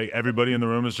moment. Like everybody in the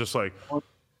room is just like.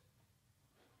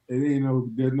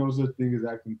 There's no such thing as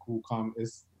acting cool, calm.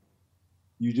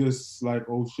 You just like,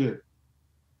 oh shit.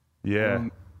 Yeah.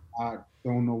 I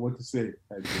don't know what to say.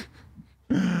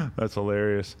 That's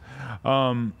hilarious.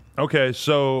 Okay,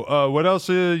 so what else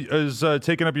is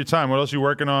taking up your time? What else are you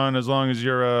working on as long as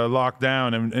you're locked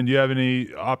down? And do you have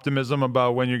any optimism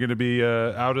about when you're going to be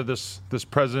out of this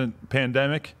present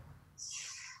pandemic?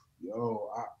 Yo,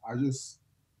 I just,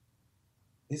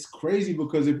 it's crazy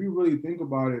because if you really think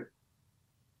about it,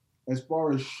 as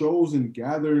far as shows and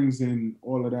gatherings and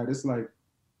all of that, it's like,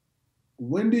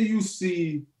 when do you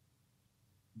see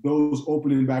those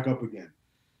opening back up again?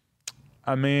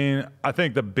 I mean, I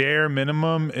think the bare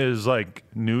minimum is like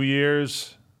New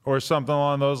Year's or something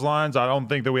along those lines. I don't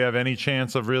think that we have any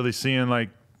chance of really seeing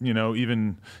like, you know,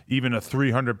 even a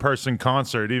 300-person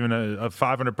concert, even a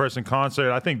 500-person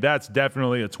concert. I think that's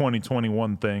definitely a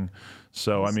 2021 thing.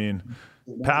 So, I mean,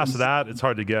 past that, it's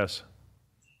hard to guess.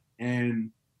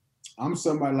 And I'm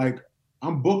somebody like,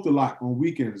 I'm booked a lot on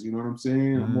weekends, you know what I'm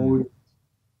saying? I'm always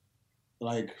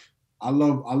like, I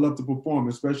love to perform,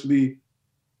 especially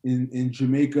in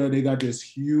Jamaica. They got this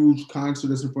huge concert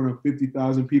that's in front of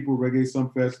 50,000 people, Reggae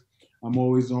Sunfest. I'm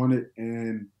always on it,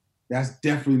 and that's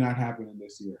definitely not happening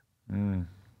this year.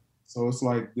 So it's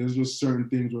like, there's just certain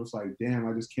things where it's like, damn,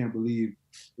 I just can't believe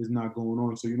it's not going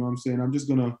on. So, you know what I'm saying? I'm just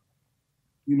gonna,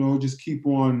 you know, just keep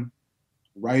on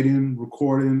writing,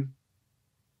 recording,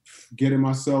 getting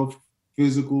myself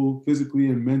physically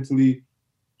and mentally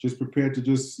just prepared to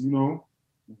just, you know,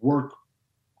 work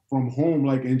from home,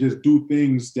 like, and just do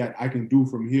things that I can do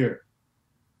from here.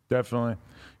 Definitely.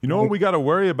 You know what we got to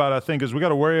worry about, I think, is we got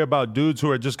to worry about dudes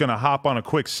who are just going to hop on a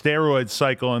quick steroid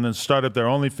cycle and then start up their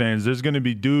OnlyFans. There's going to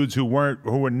be dudes who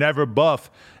were never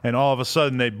buff, and all of a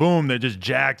sudden they're just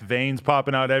jacked, veins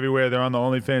popping out everywhere. They're on the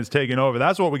OnlyFans taking over.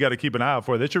 That's what we got to keep an eye out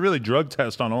for. They should really drug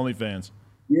test on OnlyFans.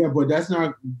 Yeah, but that's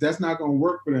not going to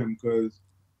work for them because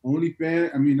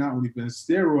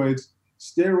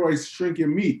steroids shrink your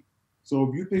meat. So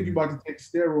if you think you're about to take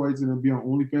steroids and it'll be on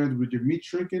OnlyFans with your meat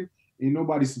shrinking, ain't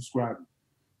nobody subscribing.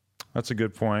 That's a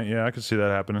good point. Yeah, I can see that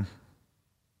happening.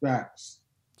 Facts.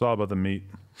 It's all about the meat.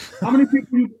 How many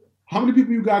people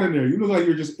you got in there? You look like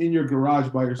you're just in your garage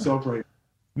by yourself right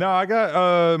now. No, I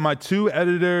got my 2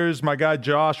 editors, my guy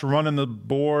Josh running the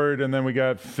board, and then we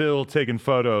got Phil taking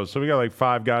photos. So we got like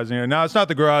 5 guys in here. No, it's not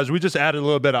the garage. We just added a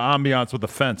little bit of ambiance with the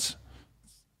fence.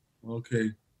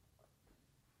 Okay.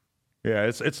 Yeah,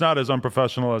 it's not as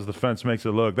unprofessional as the fence makes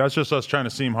it look. That's just us trying to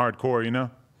seem hardcore, you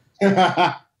know?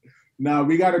 Now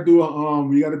we gotta do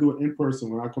it in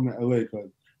person when I come to LA because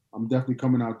I'm definitely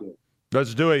coming out there.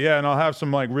 Let's do it, yeah, and I'll have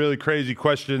some like really crazy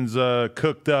questions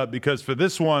cooked up because for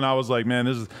this one I was like, man,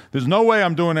 there's no way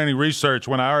I'm doing any research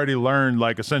when I already learned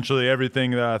like essentially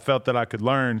everything that I felt that I could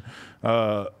learn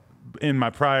in my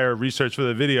prior research for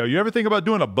the video. You ever think about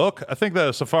doing a book? I think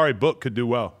the Safari book could do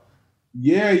well.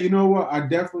 Yeah, you know what? I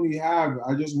definitely have.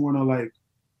 I just want to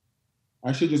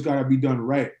I should just gotta be done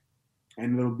right.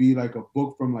 And it'll be like a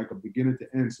book from like a beginning to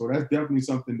end. So that's definitely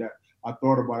something that I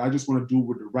thought about. I just want to do it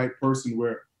with the right person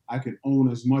where I can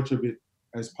own as much of it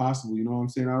as possible. You know what I'm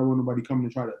saying? I don't want nobody coming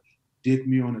to try to dick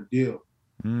me on a deal.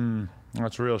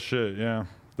 That's real shit, yeah.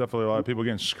 Definitely a lot of people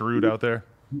getting screwed out there.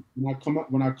 When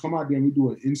I come out there and we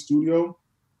do it in studio,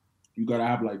 you gotta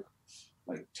have like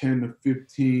 10 to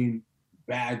 15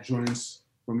 bad joints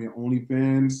from your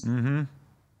OnlyFans.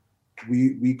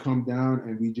 We come down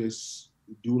and we just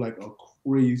do like a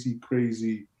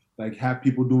crazy, like have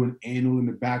people doing anal in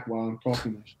the back while I'm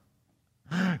talking and shit.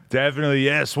 Definitely,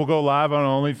 yes. We'll go live on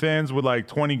OnlyFans with like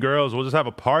 20 girls. We'll just have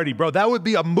a party, bro. That would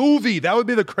be a movie. That would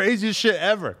be the craziest shit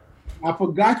ever. I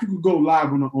forgot you could go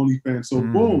live on the OnlyFans. So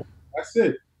boom, that's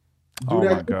it.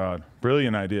 My God.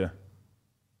 Brilliant idea.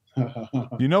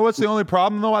 You know what's the only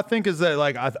problem though, I think, is that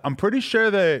like I'm pretty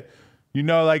sure that, you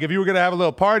know, like if you were going to have a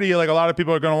little party, like a lot of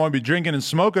people are going to want to be drinking and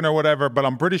smoking or whatever, but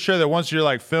I'm pretty sure that once you're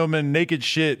like filming naked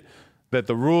shit, that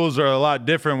the rules are a lot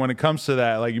different when it comes to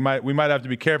that. Like we might have to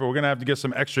be careful. We're gonna have to get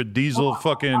some extra diesel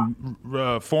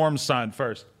fucking forms signed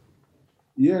first.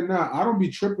 Yeah, nah, I don't be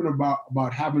tripping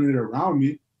about having it around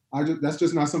me. That's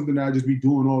just not something that I just be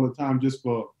doing all the time just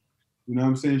for, you know what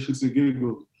I'm saying, shits and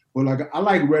giggles. But like I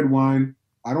like red wine.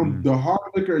 I don't the hard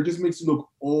liquor, it just makes you look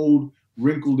old,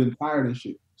 wrinkled, and tired and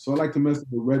shit. So I like to mess with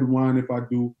the red wine if I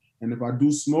do. And if I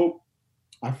do smoke,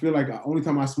 I feel like the only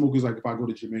time I smoke is like if I go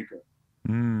to Jamaica.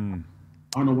 I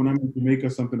don't know, when I'm in Jamaica,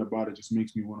 something about it just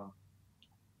makes me wanna.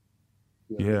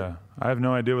 Yeah, I have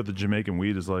no idea what the Jamaican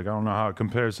weed is like. I don't know how it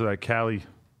compares to that Cali.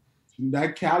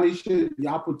 That Cali shit,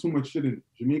 y'all put too much shit in it.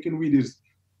 Jamaican weed is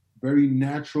very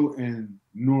natural and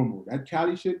normal. That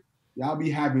Cali shit, y'all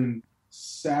be having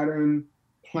Saturn,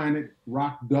 planet,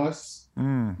 rock dust,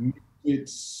 with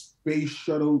space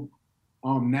shuttle,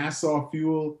 NASA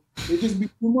fuel. It just be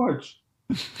too much.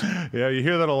 Yeah, you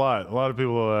hear that a lot. A lot of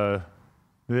people,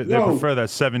 they prefer that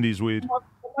 70s weed.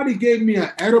 Somebody gave me an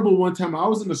edible one time. I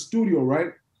was in the studio,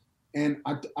 right? And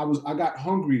I got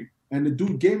hungry, and the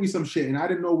dude gave me some shit, and I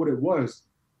didn't know what it was.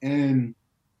 And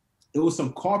it was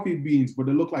some coffee beans, but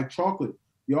it looked like chocolate.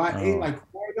 Yo, I ate like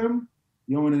 4 of them.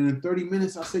 Yo, and then in 30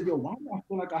 minutes, I said, yo, why do I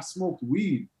feel like I smoked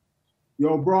weed?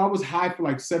 Yo, bro, I was high for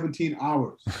like 17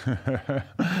 hours.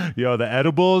 Yo, the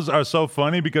edibles are so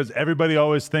funny because everybody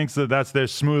always thinks that that's their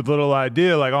smooth little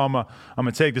idea. Like, oh, I'm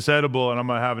gonna take this edible and I'm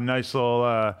gonna have a nice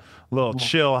little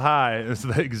chill high. It's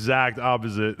the exact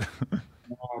opposite.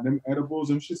 Them edibles,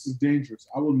 them shits is dangerous.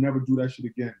 I will never do that shit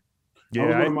again. Yeah,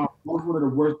 that was one of the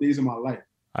worst days of my life.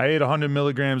 I ate 100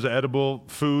 milligrams of edible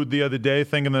food the other day,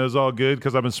 thinking that it was all good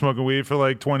because I've been smoking weed for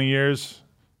like 20 years.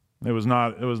 It was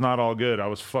not all good. I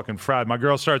was fucking fried. My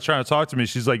girl started trying to talk to me.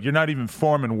 She's like, "You're not even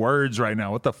forming words right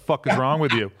now. What the fuck is wrong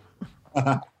with you?"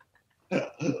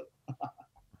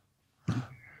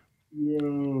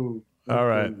 Yo. All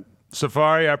right.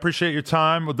 Safari, I appreciate your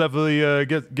time. We'll definitely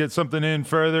get something in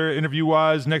further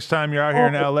interview-wise next time you're out here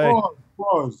in LA.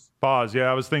 Pause. Yeah,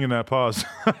 I was thinking that. Pause.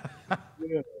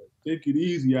 Yeah, take it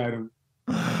easy, Adam.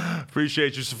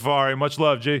 Appreciate you, Safari. Much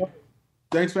love, G.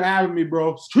 Thanks for having me,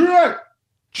 bro. Cheer!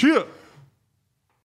 Cheer!